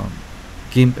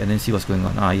GIMP and then see what's going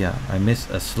on. Yeah, I missed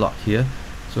a slot here,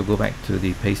 so go back to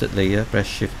the pasted layer, press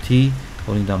shift T,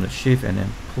 holding down the shift, and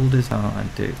then pull this down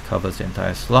until it covers the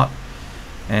entire slot,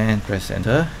 and press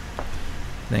enter.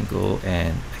 Then go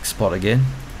and export again.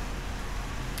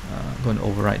 Going to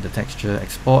override the texture,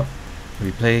 export,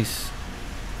 replace,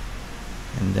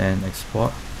 and then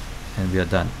export, and we are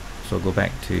done. So go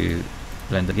back to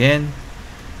Blender again,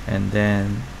 and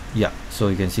then yeah, so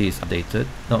you can see it's updated.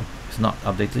 No, it's not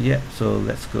updated yet, so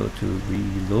let's go to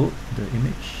reload the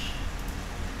image,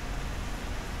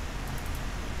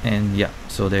 and yeah,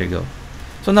 so there you go.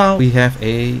 So now we have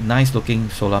a nice looking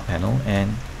solar panel,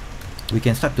 and we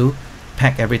can start to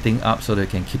pack everything up so that you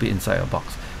can keep it inside a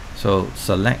box. So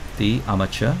select the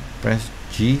armature, press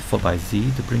G followed by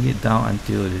Z to bring it down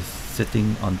until it is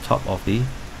sitting on top of the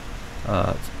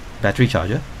battery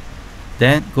charger.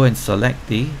 Then go and select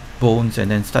the bones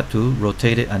and then start to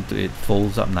rotate it until it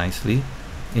folds up nicely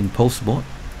in pose mode.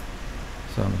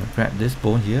 So I'm going to grab this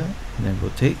bone here and then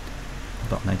rotate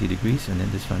about 90 degrees, and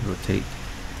then this one rotate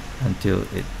until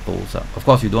it folds up. Of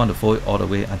course, you don't want to fold it all the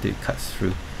way until it cuts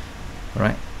through.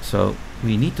 Alright, so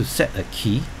we need to set a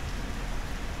key,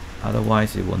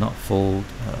 otherwise it will not fold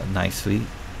nicely.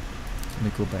 Let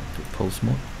me go back to pose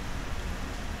mode.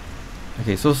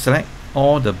 Okay, so select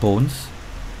all the bones.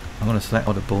 I'm going to select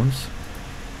all the bones,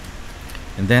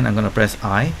 and then I'm going to press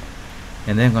I,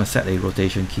 and then I'm going to set a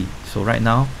rotation key. So right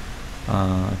now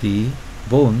the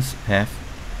bones have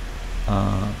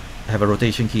a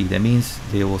rotation key. That means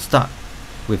they will start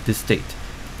with this state.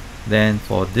 Then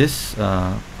for this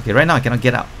okay, right now I cannot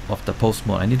get out of the pose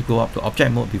mode. I need to go up to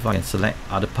object mode before I can select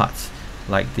other parts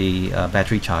like the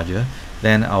battery charger.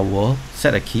 Then I will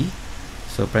set a key.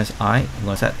 So press I. I'm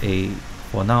going to set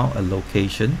for now a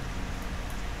location.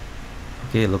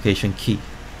 Okay, a location key,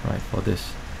 right, for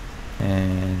this.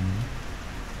 And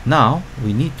now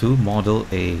we need to model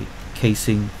a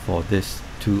casing for these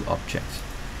two objects.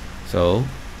 So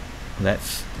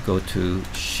let's go to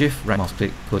shift right mouse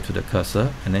click, go to the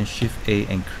cursor, and then shift A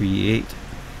and create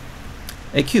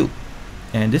a cube,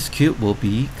 and this cube will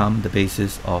become the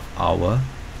basis of our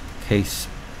case.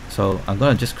 So I'm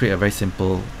going to just create a very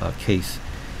simple case.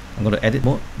 I'm going to edit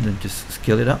mode and then just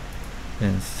scale it up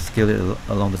and scale it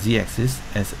along the Z-axis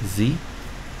as Z,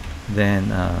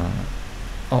 then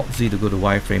Alt Z to go to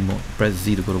wireframe mode, press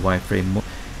Z to go to wireframe mode,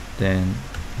 then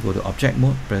go to object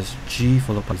mode, press G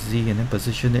followed by Z, and then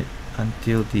position it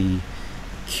until the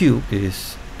cube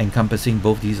is encompassing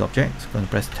both these objects. Going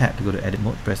to press tab to go to edit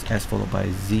mode, press S followed by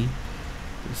Z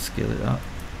to scale it up,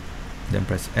 then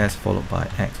press S followed by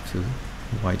X to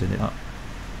widen it up.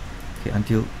 Okay,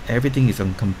 until everything is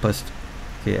encompassed,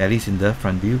 okay, at least in the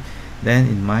front view. Then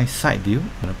in my side view,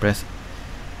 I'm going to press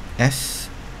S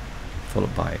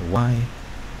followed by Y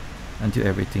until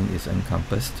everything is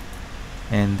encompassed.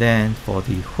 And then for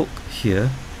the hook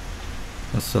here,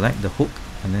 I'll select the hook,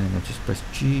 and then I'm going to just press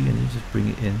G and then just bring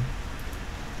it in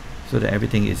so that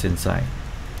everything is inside.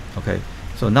 Okay,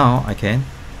 so now I can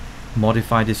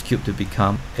modify this cube to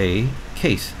become a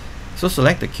case. So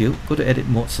select the cube, go to edit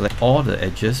mode, select all the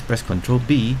edges, press Ctrl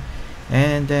B,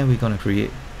 and then we're going to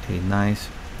create a nice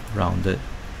rounded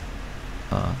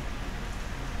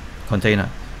container,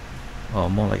 or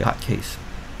more like a hard case.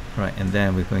 Right, and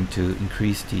then we're going to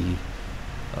increase the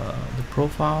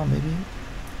profile,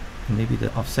 maybe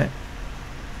the offset,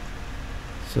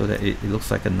 so that it looks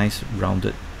like a nice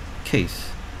rounded case.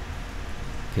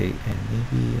 Okay, and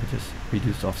maybe I just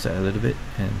reduce the offset a little bit,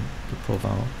 and the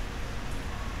profile,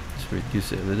 just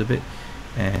reduce it a little bit,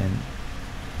 and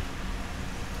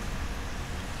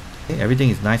okay, everything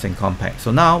is nice and compact.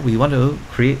 So now we want to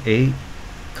create a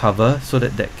cover so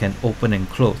that that can open and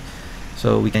close.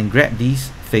 So we can grab these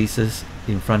faces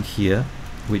in front here,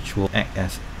 which will act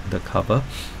as the cover.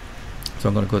 So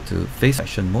I'm going to go to face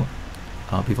selection mode.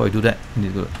 Before I do that, you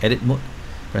need to go to edit mode,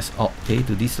 press Alt A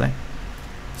to deselect,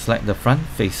 select the front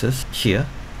faces here,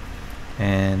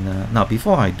 and now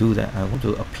before I do that, I want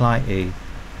to apply a,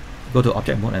 go to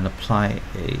object mode and apply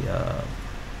a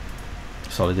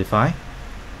solidify.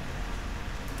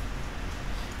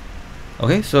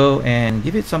 Okay, so and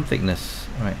give it some thickness.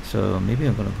 Alright, so maybe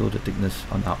I'm going to go to thickness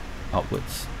on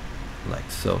outwards, like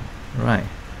so. Right,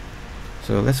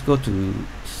 so let's go to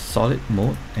solid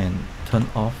mode and turn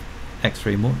off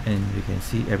X-ray mode, and you can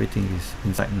see everything is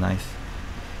inside nice.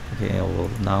 Okay, I will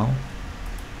now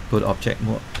go to object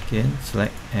mode again,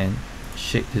 select and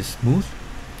shape this smooth.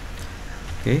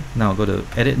 Okay, now go to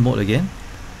edit mode again,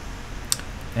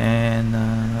 and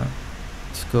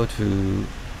let's go to,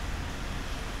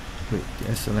 wait,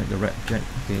 did I select the right object?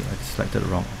 Okay, I selected the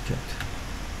wrong object.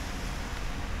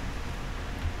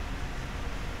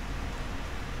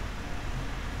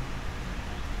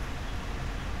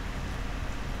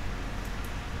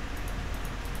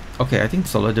 Okay, I think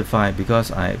solidify,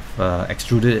 because I've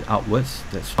extruded it outwards,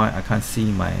 that's why I can't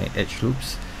see my edge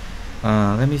loops.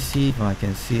 Let me see if I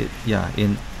can see it. Yeah,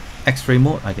 in X-ray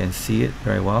mode I can see it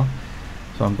very well.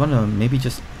 So I'm gonna maybe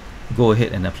just go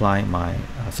ahead and apply my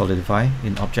solidify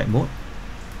in object mode.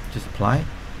 Just apply.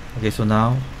 Okay, so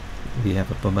now we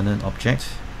have a permanent object.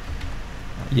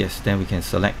 Yes, then we can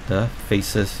select the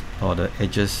faces or the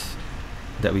edges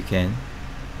that we can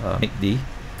make the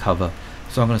cover.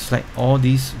 So I'm going to select all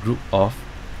these group of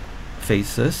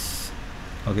faces.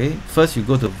 Okay, first you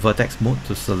go to vertex mode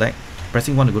to select,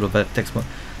 pressing 1 to go to vertex mode,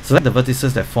 select the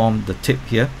vertices that form the tip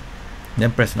here,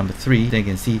 then press number 3, then you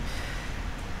can see,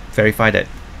 verify that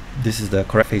this is the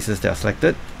correct faces that are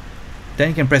selected. Then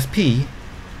you can press P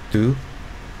to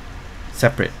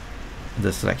separate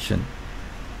the selection.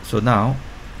 So now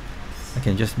I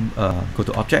can just go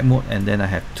to object mode, and then I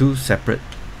have 2 separate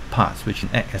parts which can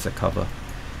act as a cover.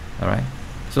 Alright,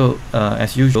 so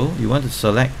as usual, you want to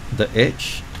select the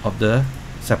edge of the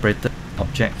separated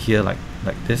object here, like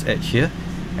this edge here,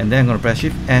 and then I'm going to press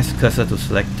Shift S cursor to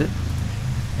select it.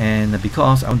 And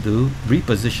because I want to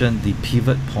reposition the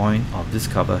pivot point of this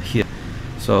cover here,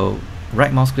 so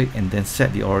right mouse click and then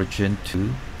set the origin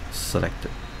to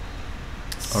selected,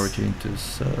 origin to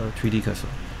 3D cursor.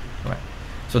 Right,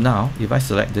 so now if I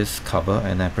select this cover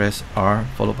and I press R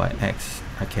followed by X,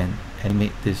 I can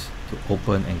animate this to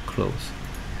open and close.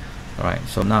 Alright,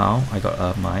 so now I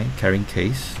got my carrying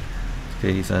case.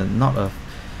 Okay, it's not a,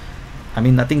 I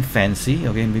mean, nothing fancy.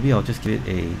 Okay, maybe I'll just give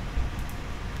it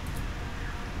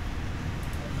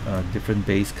a different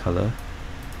base color.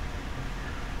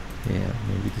 Yeah,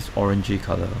 maybe this orangey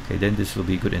color. Okay, then this will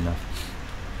be good enough.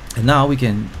 And now we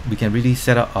can really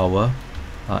set up our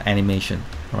animation.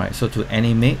 Alright, so to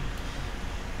animate,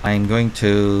 I'm going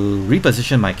to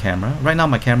reposition my camera. Right now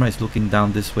my camera is looking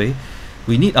down this way.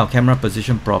 We need our camera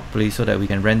positioned properly so that we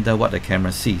can render what the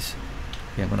camera sees.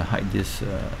 Okay, I'm going to hide this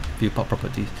viewport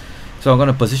properties. So I'm going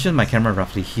to position my camera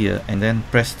roughly here, and then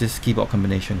press this keyboard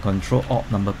combination, Control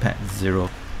Alt number pad 0.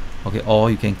 Okay, or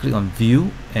you can click on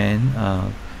View and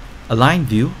Align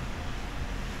View,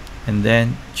 and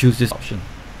then choose this option.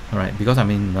 Alright, because I'm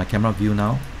in my camera view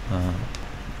now,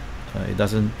 it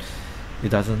doesn't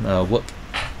work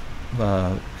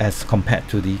as compared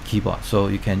to the keyboard. So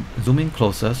you can zoom in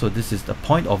closer. So this is the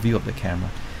point of view of the camera.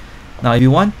 Now if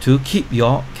you want to keep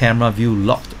your camera view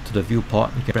locked to the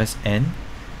viewport, you can press N,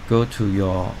 go to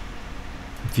your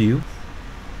view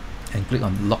and click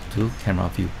on lock to camera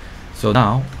view. So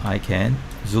now I can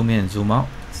zoom in and zoom out.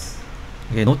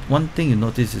 Okay, one thing you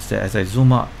notice is that as I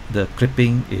zoom out, the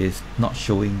clipping is not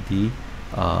showing the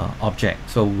object.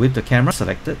 So with the camera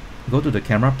selected, go to the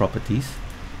camera properties,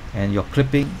 and your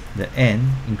clipping, the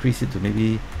N, increase it to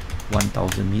maybe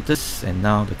 1000 meters, and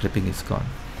now the clipping is gone.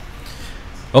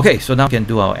 Okay, so now we can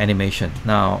do our animation.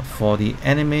 Now for the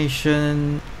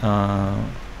animation, I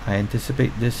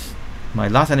anticipate this, my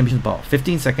last animation is about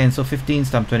 15 seconds, so 15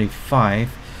 times 25.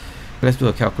 Let's do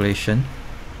a calculation.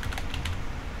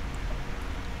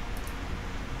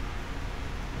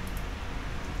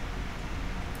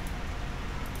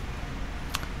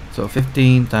 So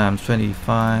 15 times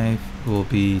 25 will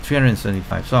be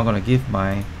 375. So I'm going to give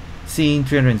my scene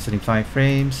 375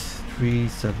 frames,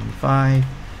 375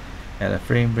 at a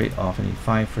frame rate of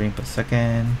 25 frames per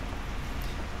second.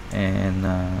 and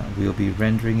we'll be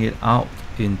rendering it out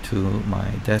into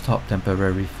my desktop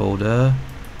temporary folder.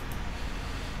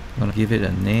 I'm gonna give it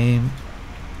a name,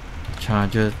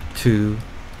 charger 2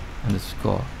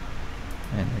 underscore,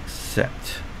 and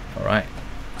accept. Alright,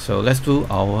 so let's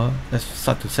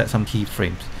start to set some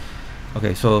keyframes.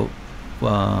 Okay, so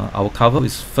our cover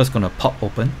is first gonna pop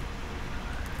open.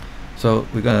 So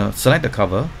we're gonna select the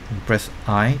cover and press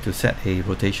I to set a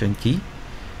rotation key.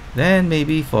 Then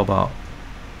maybe for about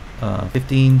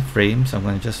 15 frames, I'm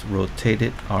gonna just rotate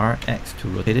it, RX to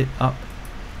rotate it up,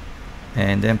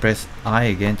 and then press I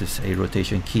again to set a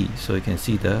rotation key, so you can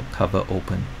see the cover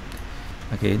open.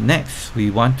 Okay, next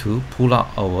we want to pull out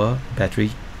our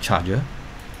battery charger.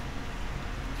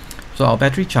 So our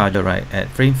battery charger, right, at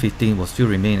frame 15 will still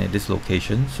remain at this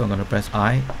location, so I'm going to press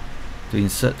I to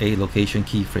insert a location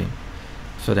keyframe.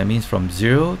 So that means from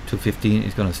 0 to 15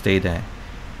 is going to stay there.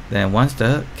 Then once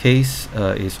the case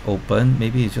is open,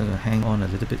 maybe it's going to hang on a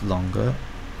little bit longer.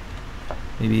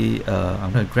 Maybe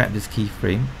I'm going to grab this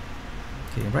keyframe.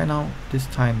 Okay, right now this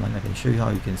timeline, I can show you how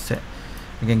you can set.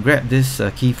 You can grab this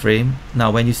keyframe.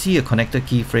 Now when you see a connected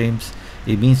keyframes,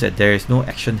 it means that there is no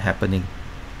action happening.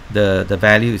 The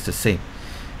value is the same.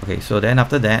 Okay, so then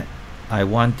after that, I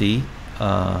want the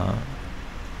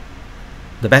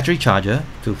battery charger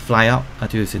to fly out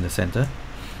until it's in the center.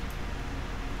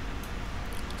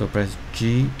 So press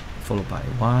G followed by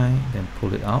Y, then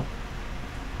pull it out.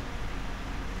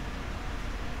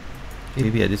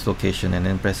 Maybe at this location, and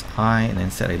then press I and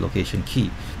then set a location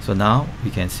key. So now we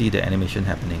can see the animation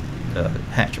happening. The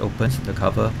hatch opens, the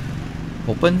cover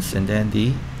opens, and then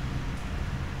the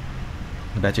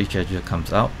battery charger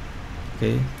comes out.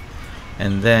 Okay,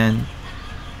 and then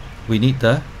we need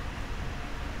the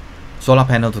solar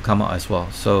panel to come out as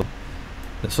well. So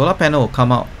the solar panel will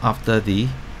come out after the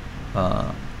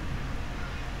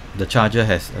charger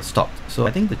has stopped. So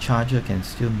I think the charger can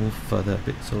still move further a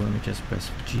bit. So let me just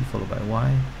press G followed by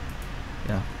Y.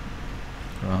 Yeah,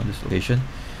 around this location.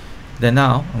 Then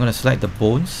now I'm going to select the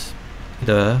bones,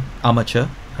 the armature.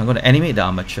 I'm going to animate the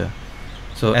armature.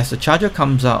 So as the charger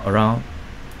comes out around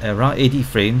 80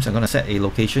 frames, I'm going to set a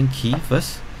location key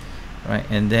first, right?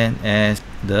 And then as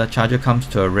the charger comes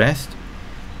to a rest,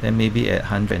 then maybe at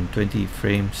 120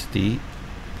 frames, the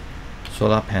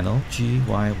solar panel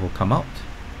GY will come out.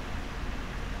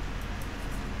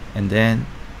 And then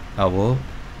I will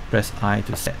press I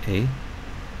to set a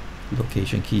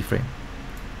location keyframe.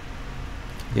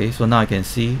 Okay, so now I can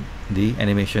see the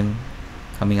animation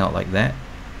coming out like that.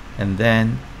 And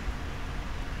then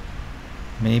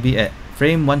maybe at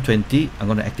frame 120, I'm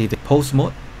going to activate pose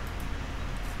mode.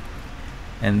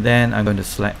 And then I'm going to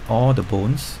select all the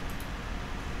bones.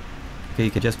 Okay,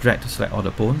 you can just drag to select all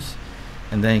the bones.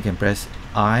 And then you can press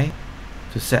I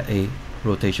to set a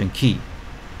rotation key.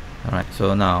 Alright,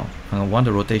 so now I want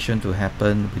the rotation to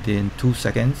happen within 2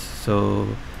 seconds. So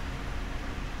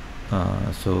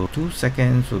 2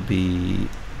 seconds will be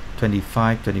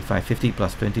 25, 50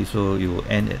 plus 20, so you will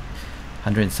end at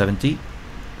 170.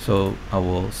 So I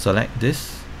will select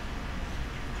this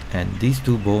and these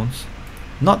two bones,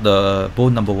 not the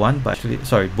bone number 1, but actually,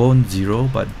 sorry, bone 0,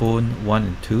 but bone 1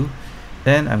 and 2.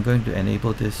 Then I'm going to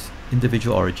enable this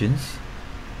individual origins.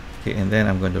 Okay, and then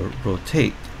I'm going to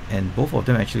rotate, and both of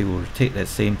them actually will rotate at the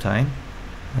same time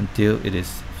until it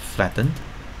is flattened,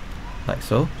 like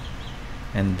so.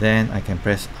 And then I can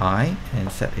press I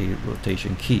and set a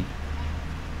rotation key.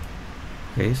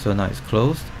 Okay, so now it's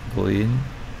closed. Go in,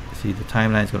 see the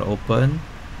timeline is going to open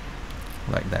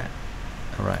like that.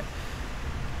 Alright,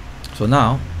 so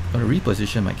now I'm going to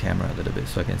reposition my camera a little bit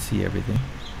so I can see everything.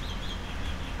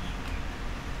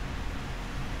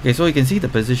 Okay, so you can see the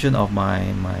position of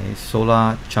my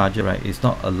solar charger, right? It's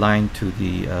not aligned to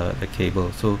the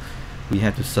cable, so we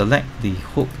have to select the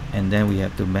hook and then we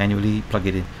have to manually plug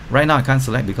it in. Right now I can't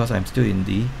select because I'm still in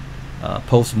the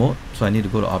pose mode, so I need to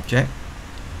go to object.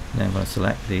 Then I'm going to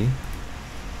select the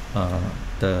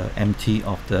empty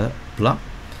of the plug.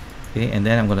 Okay, and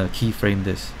then I'm going to keyframe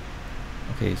this.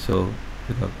 Okay, so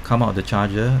we're going to come out of the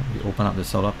charger, we open up the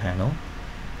solar panel.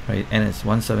 Right, and it's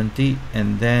 170,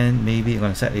 and then maybe I'm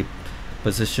going to set a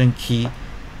position key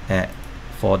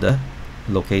for the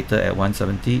locator at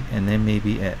 170, and then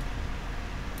maybe at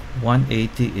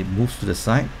 180 it moves to the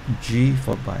side. G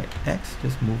followed by X,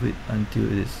 just move it until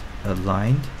it is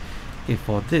aligned. Okay,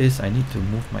 for this I need to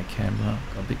move my camera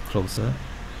a bit closer.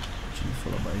 G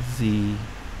followed by Z,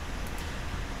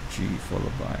 G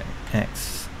followed by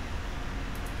X,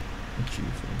 G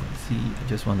followed by Z. I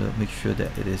just want to make sure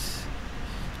that it is.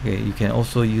 Okay, you can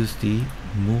also use the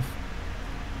move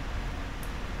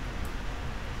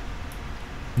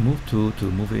tool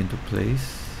to move it into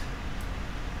place.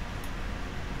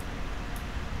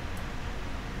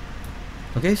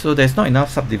 Okay, so there's not enough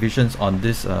subdivisions on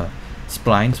this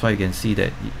spline. That's why you can see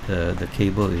that the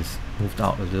cable is moved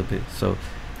out a little bit. So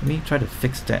let me try to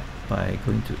fix that by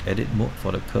going to edit mode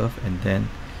for the curve and then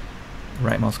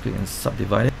right mouse click and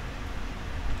subdivide it.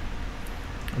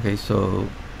 Okay, so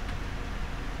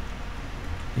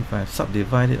if I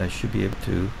subdivide it, I should be able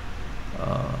to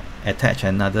attach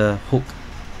another hook.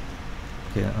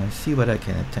 Okay, I see whether I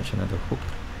can attach another hook.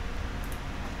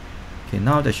 Okay,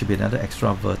 now there should be another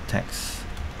extra vertex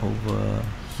over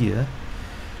here.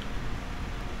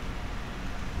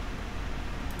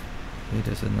 Okay,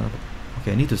 there's another.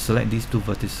 Okay, I need to select these two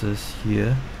vertices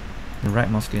here and right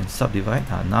mouse click and subdivide.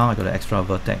 Now I got an extra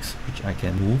vertex which I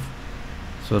can move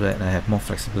so that I have more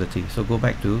flexibility. So go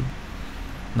back to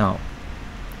now.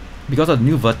 Because of the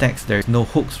new vertex, there is no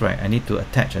hooks, right? I need to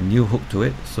attach a new hook to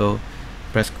it. So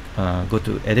press go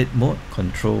to edit mode,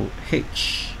 Control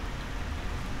H,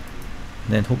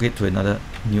 then hook it to another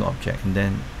new object, and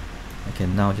then I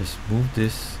can now just move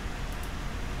this.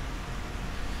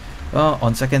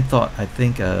 On second thought, I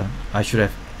think I should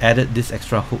have added this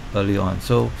extra hook early on.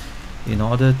 So in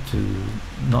order to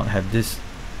not have this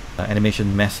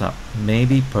animation mess up,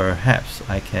 maybe perhaps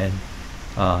I can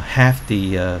have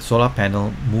the solar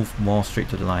panel move more straight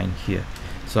to the line here.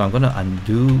 So I'm going to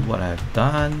undo what I've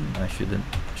done. I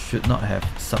should not have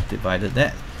subdivided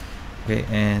that. Okay,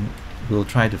 and we'll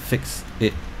try to fix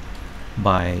it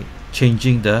by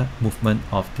changing the movement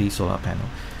of the solar panel.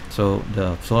 So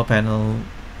the solar panel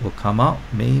will come out.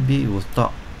 Maybe it will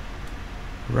stop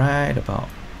right about.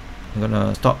 I'm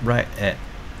gonna stop right at.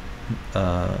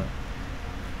 I'm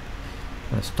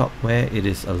gonna stop where it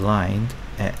is aligned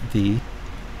at the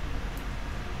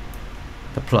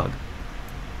plug.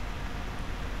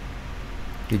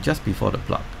 Okay, just before the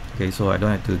plug. Okay, so I don't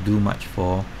have to do much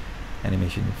for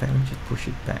animation. In fact, let me just push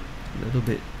it back a little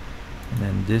bit, and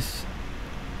then this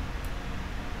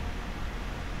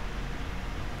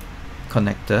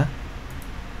connector,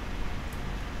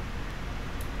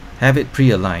 have it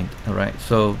pre-aligned. Alright,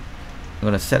 so I'm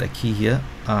going to set a key here,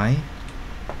 I,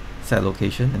 set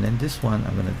location, and then this one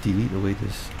I'm going to delete away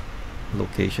this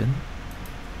location.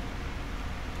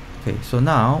 Okay, so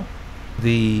now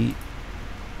I'm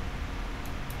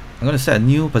going to set a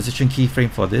new position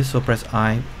keyframe for this, so press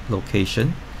I,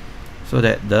 location, so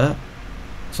that the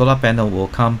solar panel will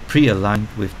come pre-aligned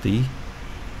with the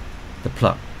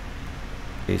plug.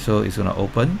 Okay, so it's going to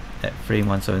open at frame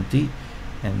 170,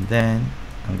 and then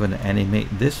I'm going to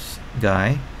animate this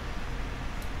guy.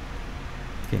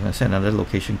 Okay, I'm going to set another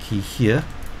location key here.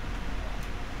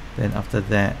 Then after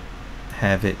that,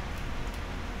 have it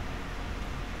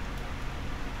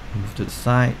move to the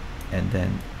side and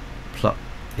then plug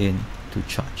in to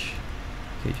charge.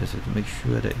 Okay, just have to make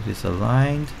sure that it is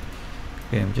aligned.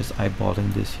 Okay, I'm just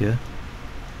eyeballing this here.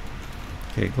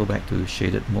 Okay, go back to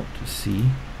shaded mode to see.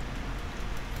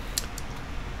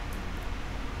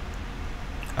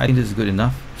 I think this is good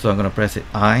enough, so I'm going to press it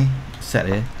I, set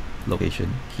a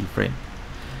location keyframe.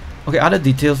 Okay, other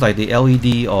details like the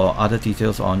LED or other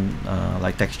details on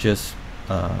like textures,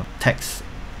 text,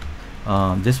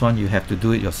 this one you have to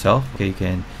do it yourself. Okay, you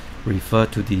can refer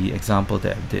to the example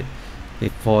that I did. Okay,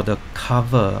 for the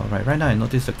cover, right now I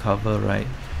notice the cover, right,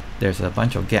 there's a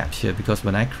bunch of gaps here because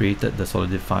when I created the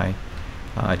Solidify,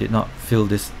 I did not fill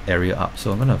this area up.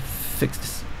 So I'm going to fix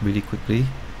this really quickly.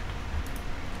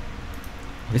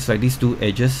 It's like these two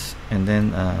edges, and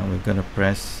then we're going to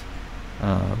press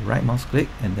right mouse click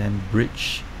and then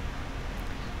bridge.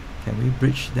 Can we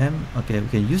bridge them? Okay, we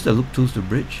can use the loop tools to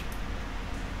bridge.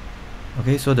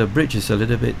 Okay, so the bridge is a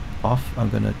little bit off. I'm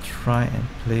going to try and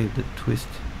play with the twist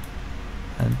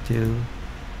until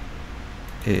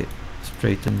it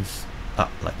straightens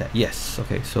up like that. Yes,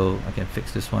 okay, so I can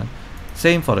fix this one.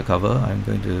 Same for the cover. I'm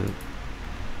going to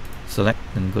select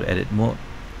and go to edit mode,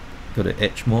 go to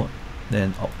edge mode,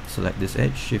 then Alt select this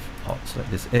edge, Shift Alt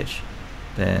select this edge,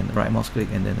 then right mouse click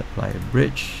and then apply a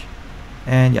bridge,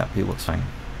 and yeah, it works fine.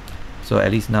 So at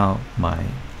least now my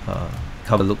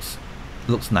cover looks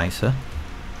nicer,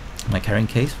 my carrying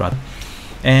case rather,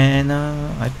 and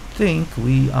I think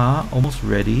we are almost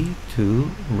ready to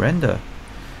render.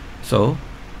 So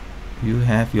you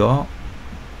have your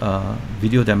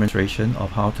video demonstration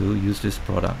of how to use this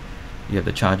product. You have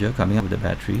the charger coming up with the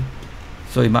battery.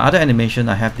 So in my other animation,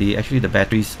 I have actually the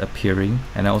batteries appearing,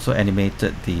 and I also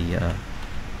animated the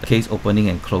case opening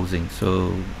and closing.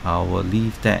 So I will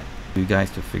leave that for you guys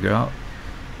to figure out,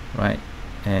 right?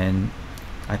 And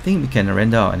I think we can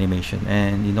render our animation.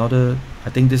 And in order,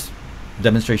 I think this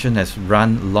demonstration has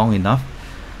run long enough.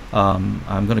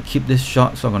 I'm going to keep this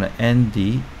short, so I'm going to end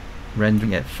the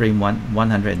rendering at frame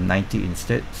 190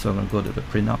 instead. So I'm going to go to the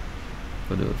printout,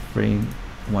 go to frame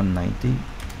 190,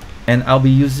 and I'll be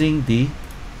using the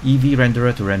Eevee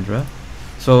renderer to renderer.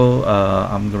 So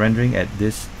I'm rendering at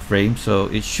this frame, so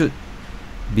it should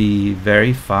be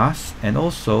very fast. And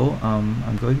also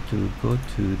I'm going to go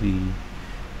to the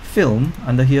film,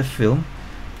 under here film,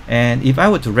 and if I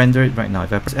were to render it right now,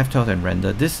 if I press F12 and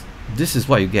render, this is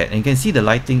what you get. And you can see the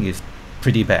lighting is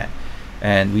pretty bad,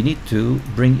 and we need to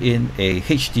bring in a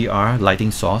HDR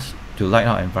lighting source to light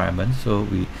our environment, so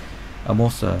we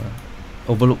almost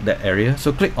overlook that area.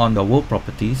 So click on the world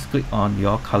properties, click on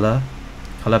your color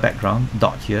background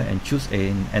dot here, and choose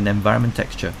an environment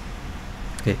texture.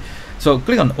 Okay, so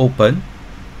click on open,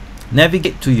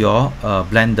 navigate to your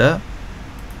Blender.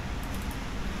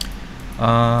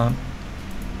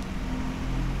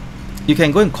 You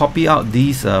can go and copy out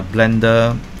these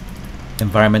Blender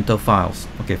environmental files.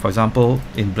 Okay, for example,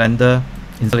 in Blender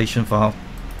installation file,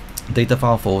 data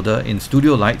file folder, in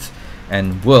Studio Lights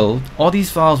and World, all these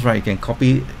files, right, you can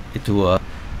copy it to a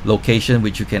location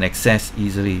which you can access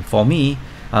easily. For me,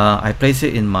 I place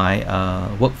it in my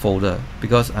work folder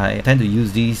because I tend to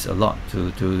use these a lot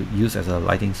to use as a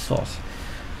lighting source.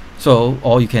 So,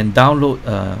 or you can download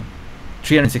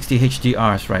 360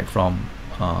 HDRs, right, from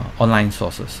online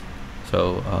sources.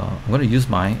 So I'm going to use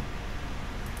my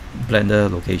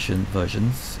Blender location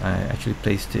versions. I actually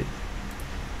placed it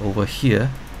over here,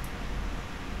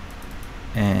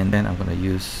 and then I'm going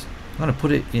to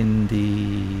put it in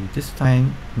the, this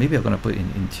time maybe I'm going to put it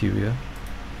in interior.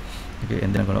 Okay,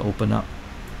 and then I'm going to open up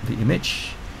the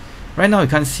image. Right now you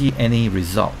can't see any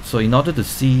result, so in order to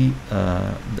see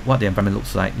what the environment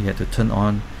looks like, you have to turn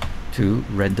on to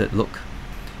rendered look,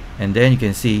 and then you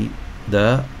can see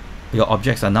your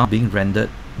objects are now being rendered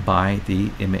by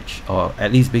the image, or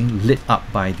at least being lit up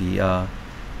by the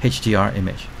HDR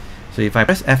image. So if I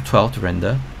press F12 to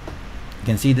render, you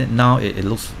can see that now it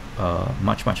looks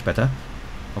much better.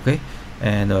 Okay,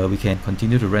 and we can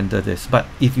continue to render this. But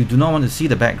if you do not want to see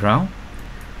the background,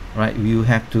 right, you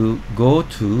have to go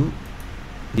to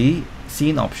the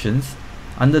scene options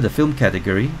under the film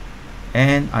category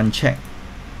and uncheck,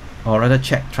 or rather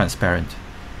check transparent.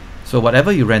 So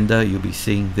whatever you render, you'll be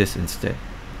seeing this instead.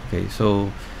 Okay,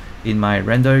 so in my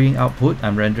rendering output,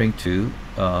 I'm rendering to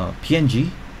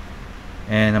PNG,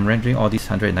 and I'm rendering all these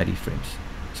 190 frames.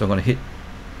 So I'm going to hit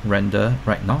render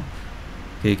right now.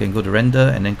 Okay, you can go to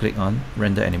render and then click on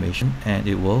render animation, and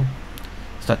it will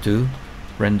start to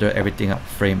render everything up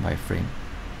frame by frame.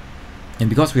 And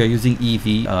because we are using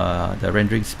Eevee, the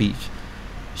rendering speed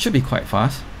should be quite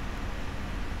fast.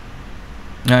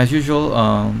 Now, as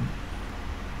usual,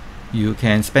 you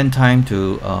can spend time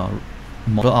to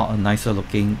model out a nicer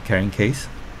looking carrying case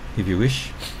if you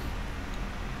wish.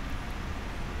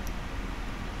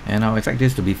 And I'll expect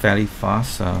this to be fairly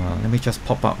fast. Let me just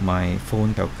pop up my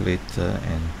phone calculator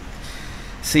and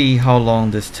see how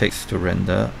long this takes to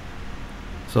render.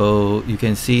 So you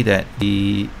can see that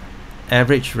the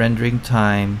average rendering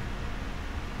time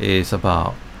is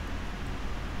about,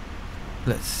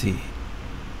 let's see,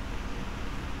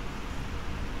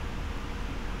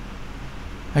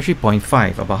 actually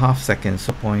 0.5, about half seconds.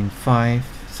 So 0.5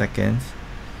 seconds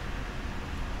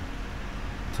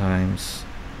times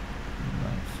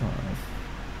 0.5.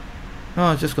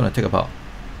 Oh, it's just going to take about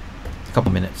a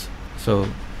couple minutes. So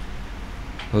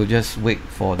we'll just wait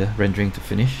for the rendering to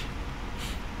finish.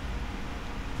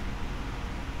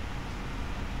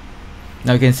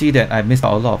 Now you can see that I missed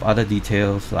out a lot of other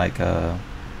details, like the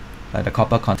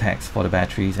copper contacts for the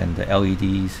batteries and the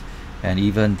LEDs, and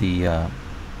even the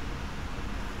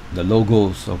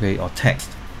logos, okay, or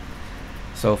text.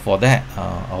 So for that,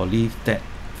 I'll leave that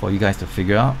for you guys to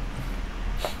figure out.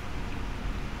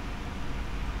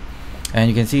 And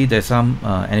you can see there's some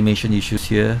animation issues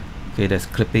here. Okay, there's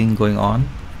clipping going on.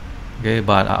 Okay,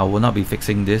 but I will not be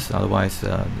fixing this, otherwise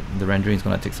the rendering is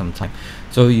going to take some time.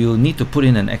 So you need to put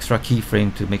in an extra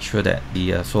keyframe to make sure that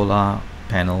the solar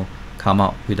panel come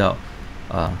out without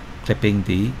clipping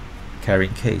the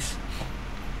carrying case.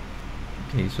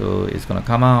 Okay, so it's going to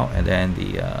come out, and then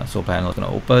the solar panel is going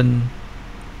to open.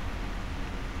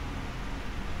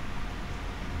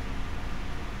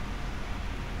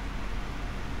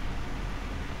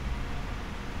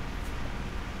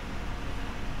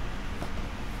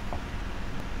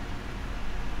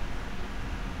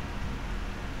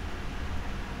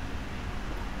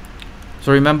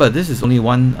 So remember, this is only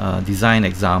one design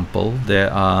example.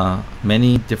 There are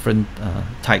many different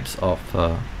types of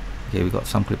okay, we got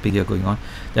some clipping here going on.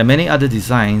 There are many other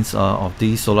designs of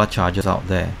these solar chargers out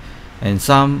there, and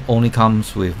some only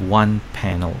comes with one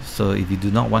panel. So if you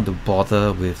do not want to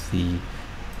bother with the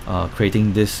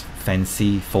creating this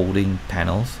fancy folding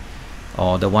panels,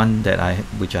 or the one that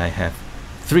which I have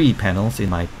 3 panels in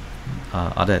my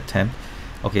other attempt,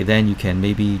 okay, then you can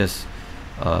maybe just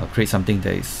create something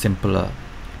that is simpler,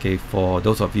 okay, for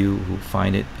those of you who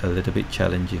find it a little bit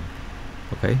challenging,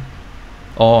 okay.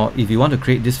 Or if you want to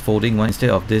create this folding one, instead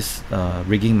of this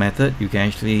rigging method, you can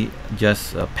actually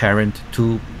just parent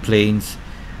 2 planes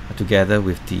together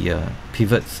with the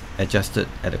pivots adjusted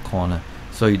at the corner,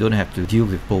 so you don't have to deal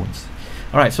with bones.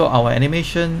 Alright, so our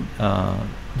animation,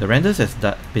 the renders has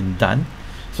been done.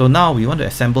 So now we want to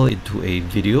assemble it to a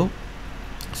video.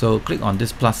 So click on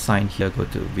this plus sign here, go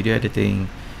to video editing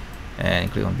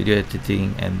and click on video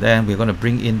editing, and then we're going to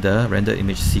bring in the render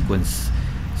image sequence.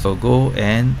 So go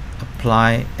and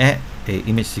apply, add a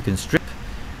image sequence strip,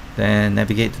 then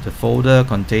navigate to the folder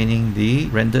containing the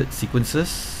rendered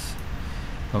sequences.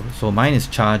 So mine is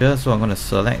charger, so I'm going to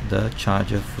select the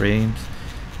charger frames.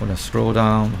 I'm going to scroll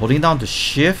down, holding down the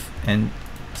shift and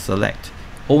select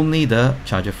only the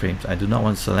charger frames. I do not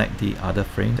want to select the other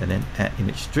frames, and then add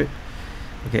image strip.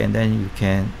 Okay, and then you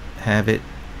can have it,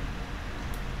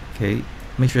 okay,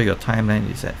 make sure your timeline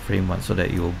is at frame 1 so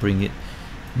that you will bring it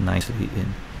nicely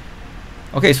in.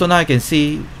 Okay, so now I can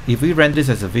see if we render this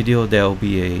as a video, there will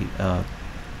be a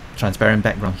transparent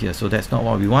background here. So that's not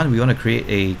what we want. We want to create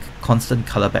a constant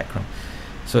color background.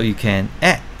 So you can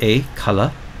add a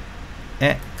color,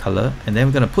 add color, and then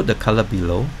we're going to put the color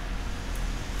below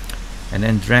and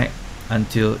then drag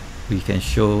until we can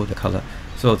show the color.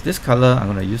 So this color, I'm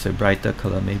going to use a brighter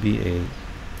color, maybe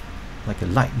like a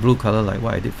light blue color, like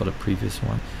what I did for the previous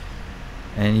one.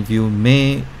 And if you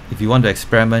want to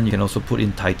experiment, you can also put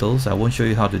in titles. I won't show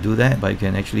you how to do that, but you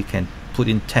can actually put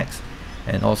in text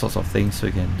and all sorts of things, so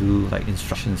you can do like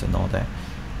instructions and all that.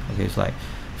 Okay, it's like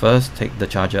first take the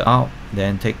charger out,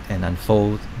 then take and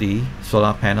unfold the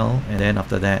solar panel, and then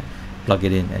after that plug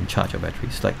it in and charge your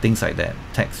batteries, like things like that,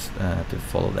 text to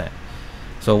follow that.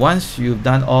 So once you've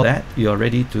done all that, you're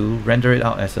ready to render it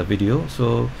out as a video.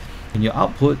 So in your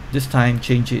output, this time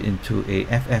change it into a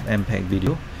FFmpeg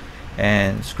video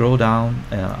and scroll down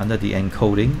under the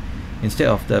encoding. Instead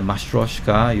of the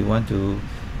Matryoshka, you want to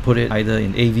put it either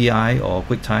in AVI or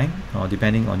QuickTime, or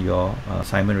depending on your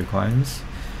assignment requirements.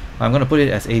 I'm going to put it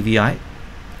as AVI,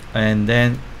 and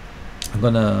then I'm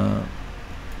going to,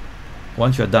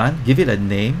 once you're done, give it a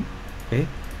name. Okay,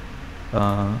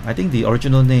 I think the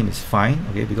original name is fine,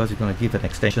 okay, because you're going to give an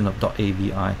extension of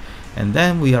 .avi, and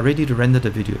then we are ready to render the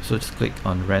video. So just click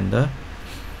on render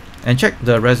and check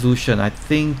the resolution. I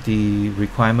think the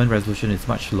requirement resolution is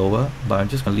much lower, but I'm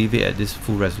just going to leave it at this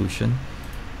full resolution,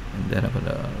 and then I'm going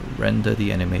to render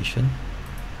the animation.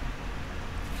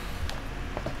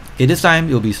 Okay, this time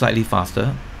it will be slightly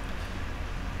faster.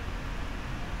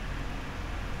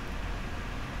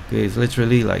 Okay, it's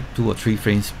literally like 2 or 3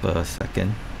 frames per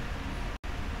second,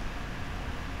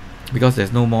 because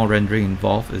there's no more rendering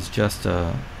involved. It's just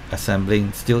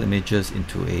assembling still images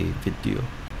into a video.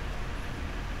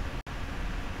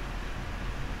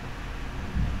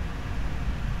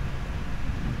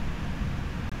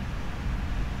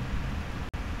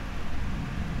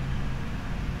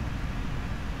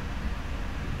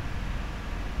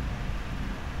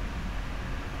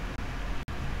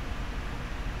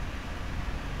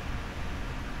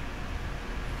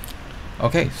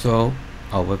 Okay, so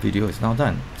our video is now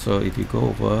done. So if you go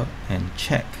over and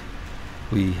check,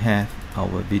 we have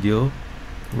our video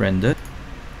rendered.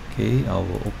 Okay, I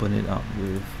will open it up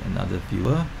with another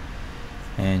viewer,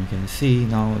 and you can see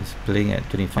now it's playing at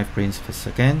 25 frames per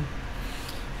second,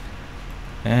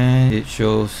 and it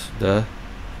shows the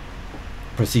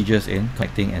procedures in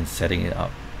connecting and setting it up.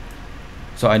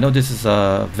 So I know this is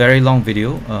a very long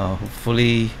video.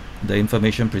 Hopefully the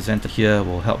information presented here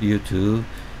will help you to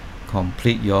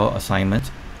complete your assignment.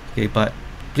 Okay, but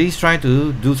please try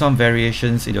to do some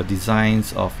variations in your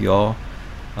designs of your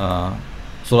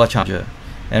solar charger,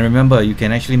 and remember, you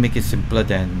can actually make it simpler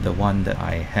than the one that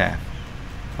I have.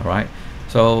 Alright,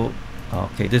 so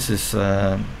okay, this is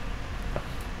the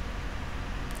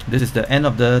end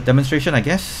of the demonstration, I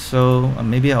guess. So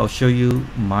maybe I'll show you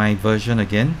my version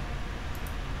again.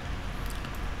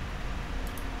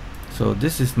 So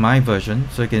this is my version,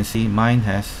 so you can see mine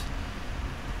has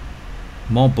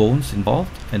more bones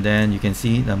involved, and then you can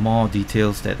see the more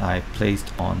details that I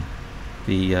placed on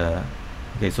the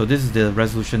okay, so this is the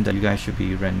resolution that you guys should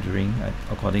be rendering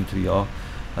according to your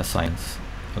science.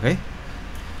 Okay,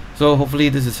 so hopefully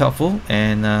this is helpful,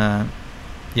 and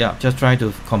yeah, just try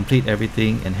to complete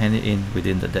everything and hand it in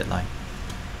within the deadline.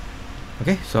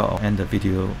 Okay, so I'll end the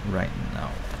video right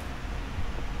now.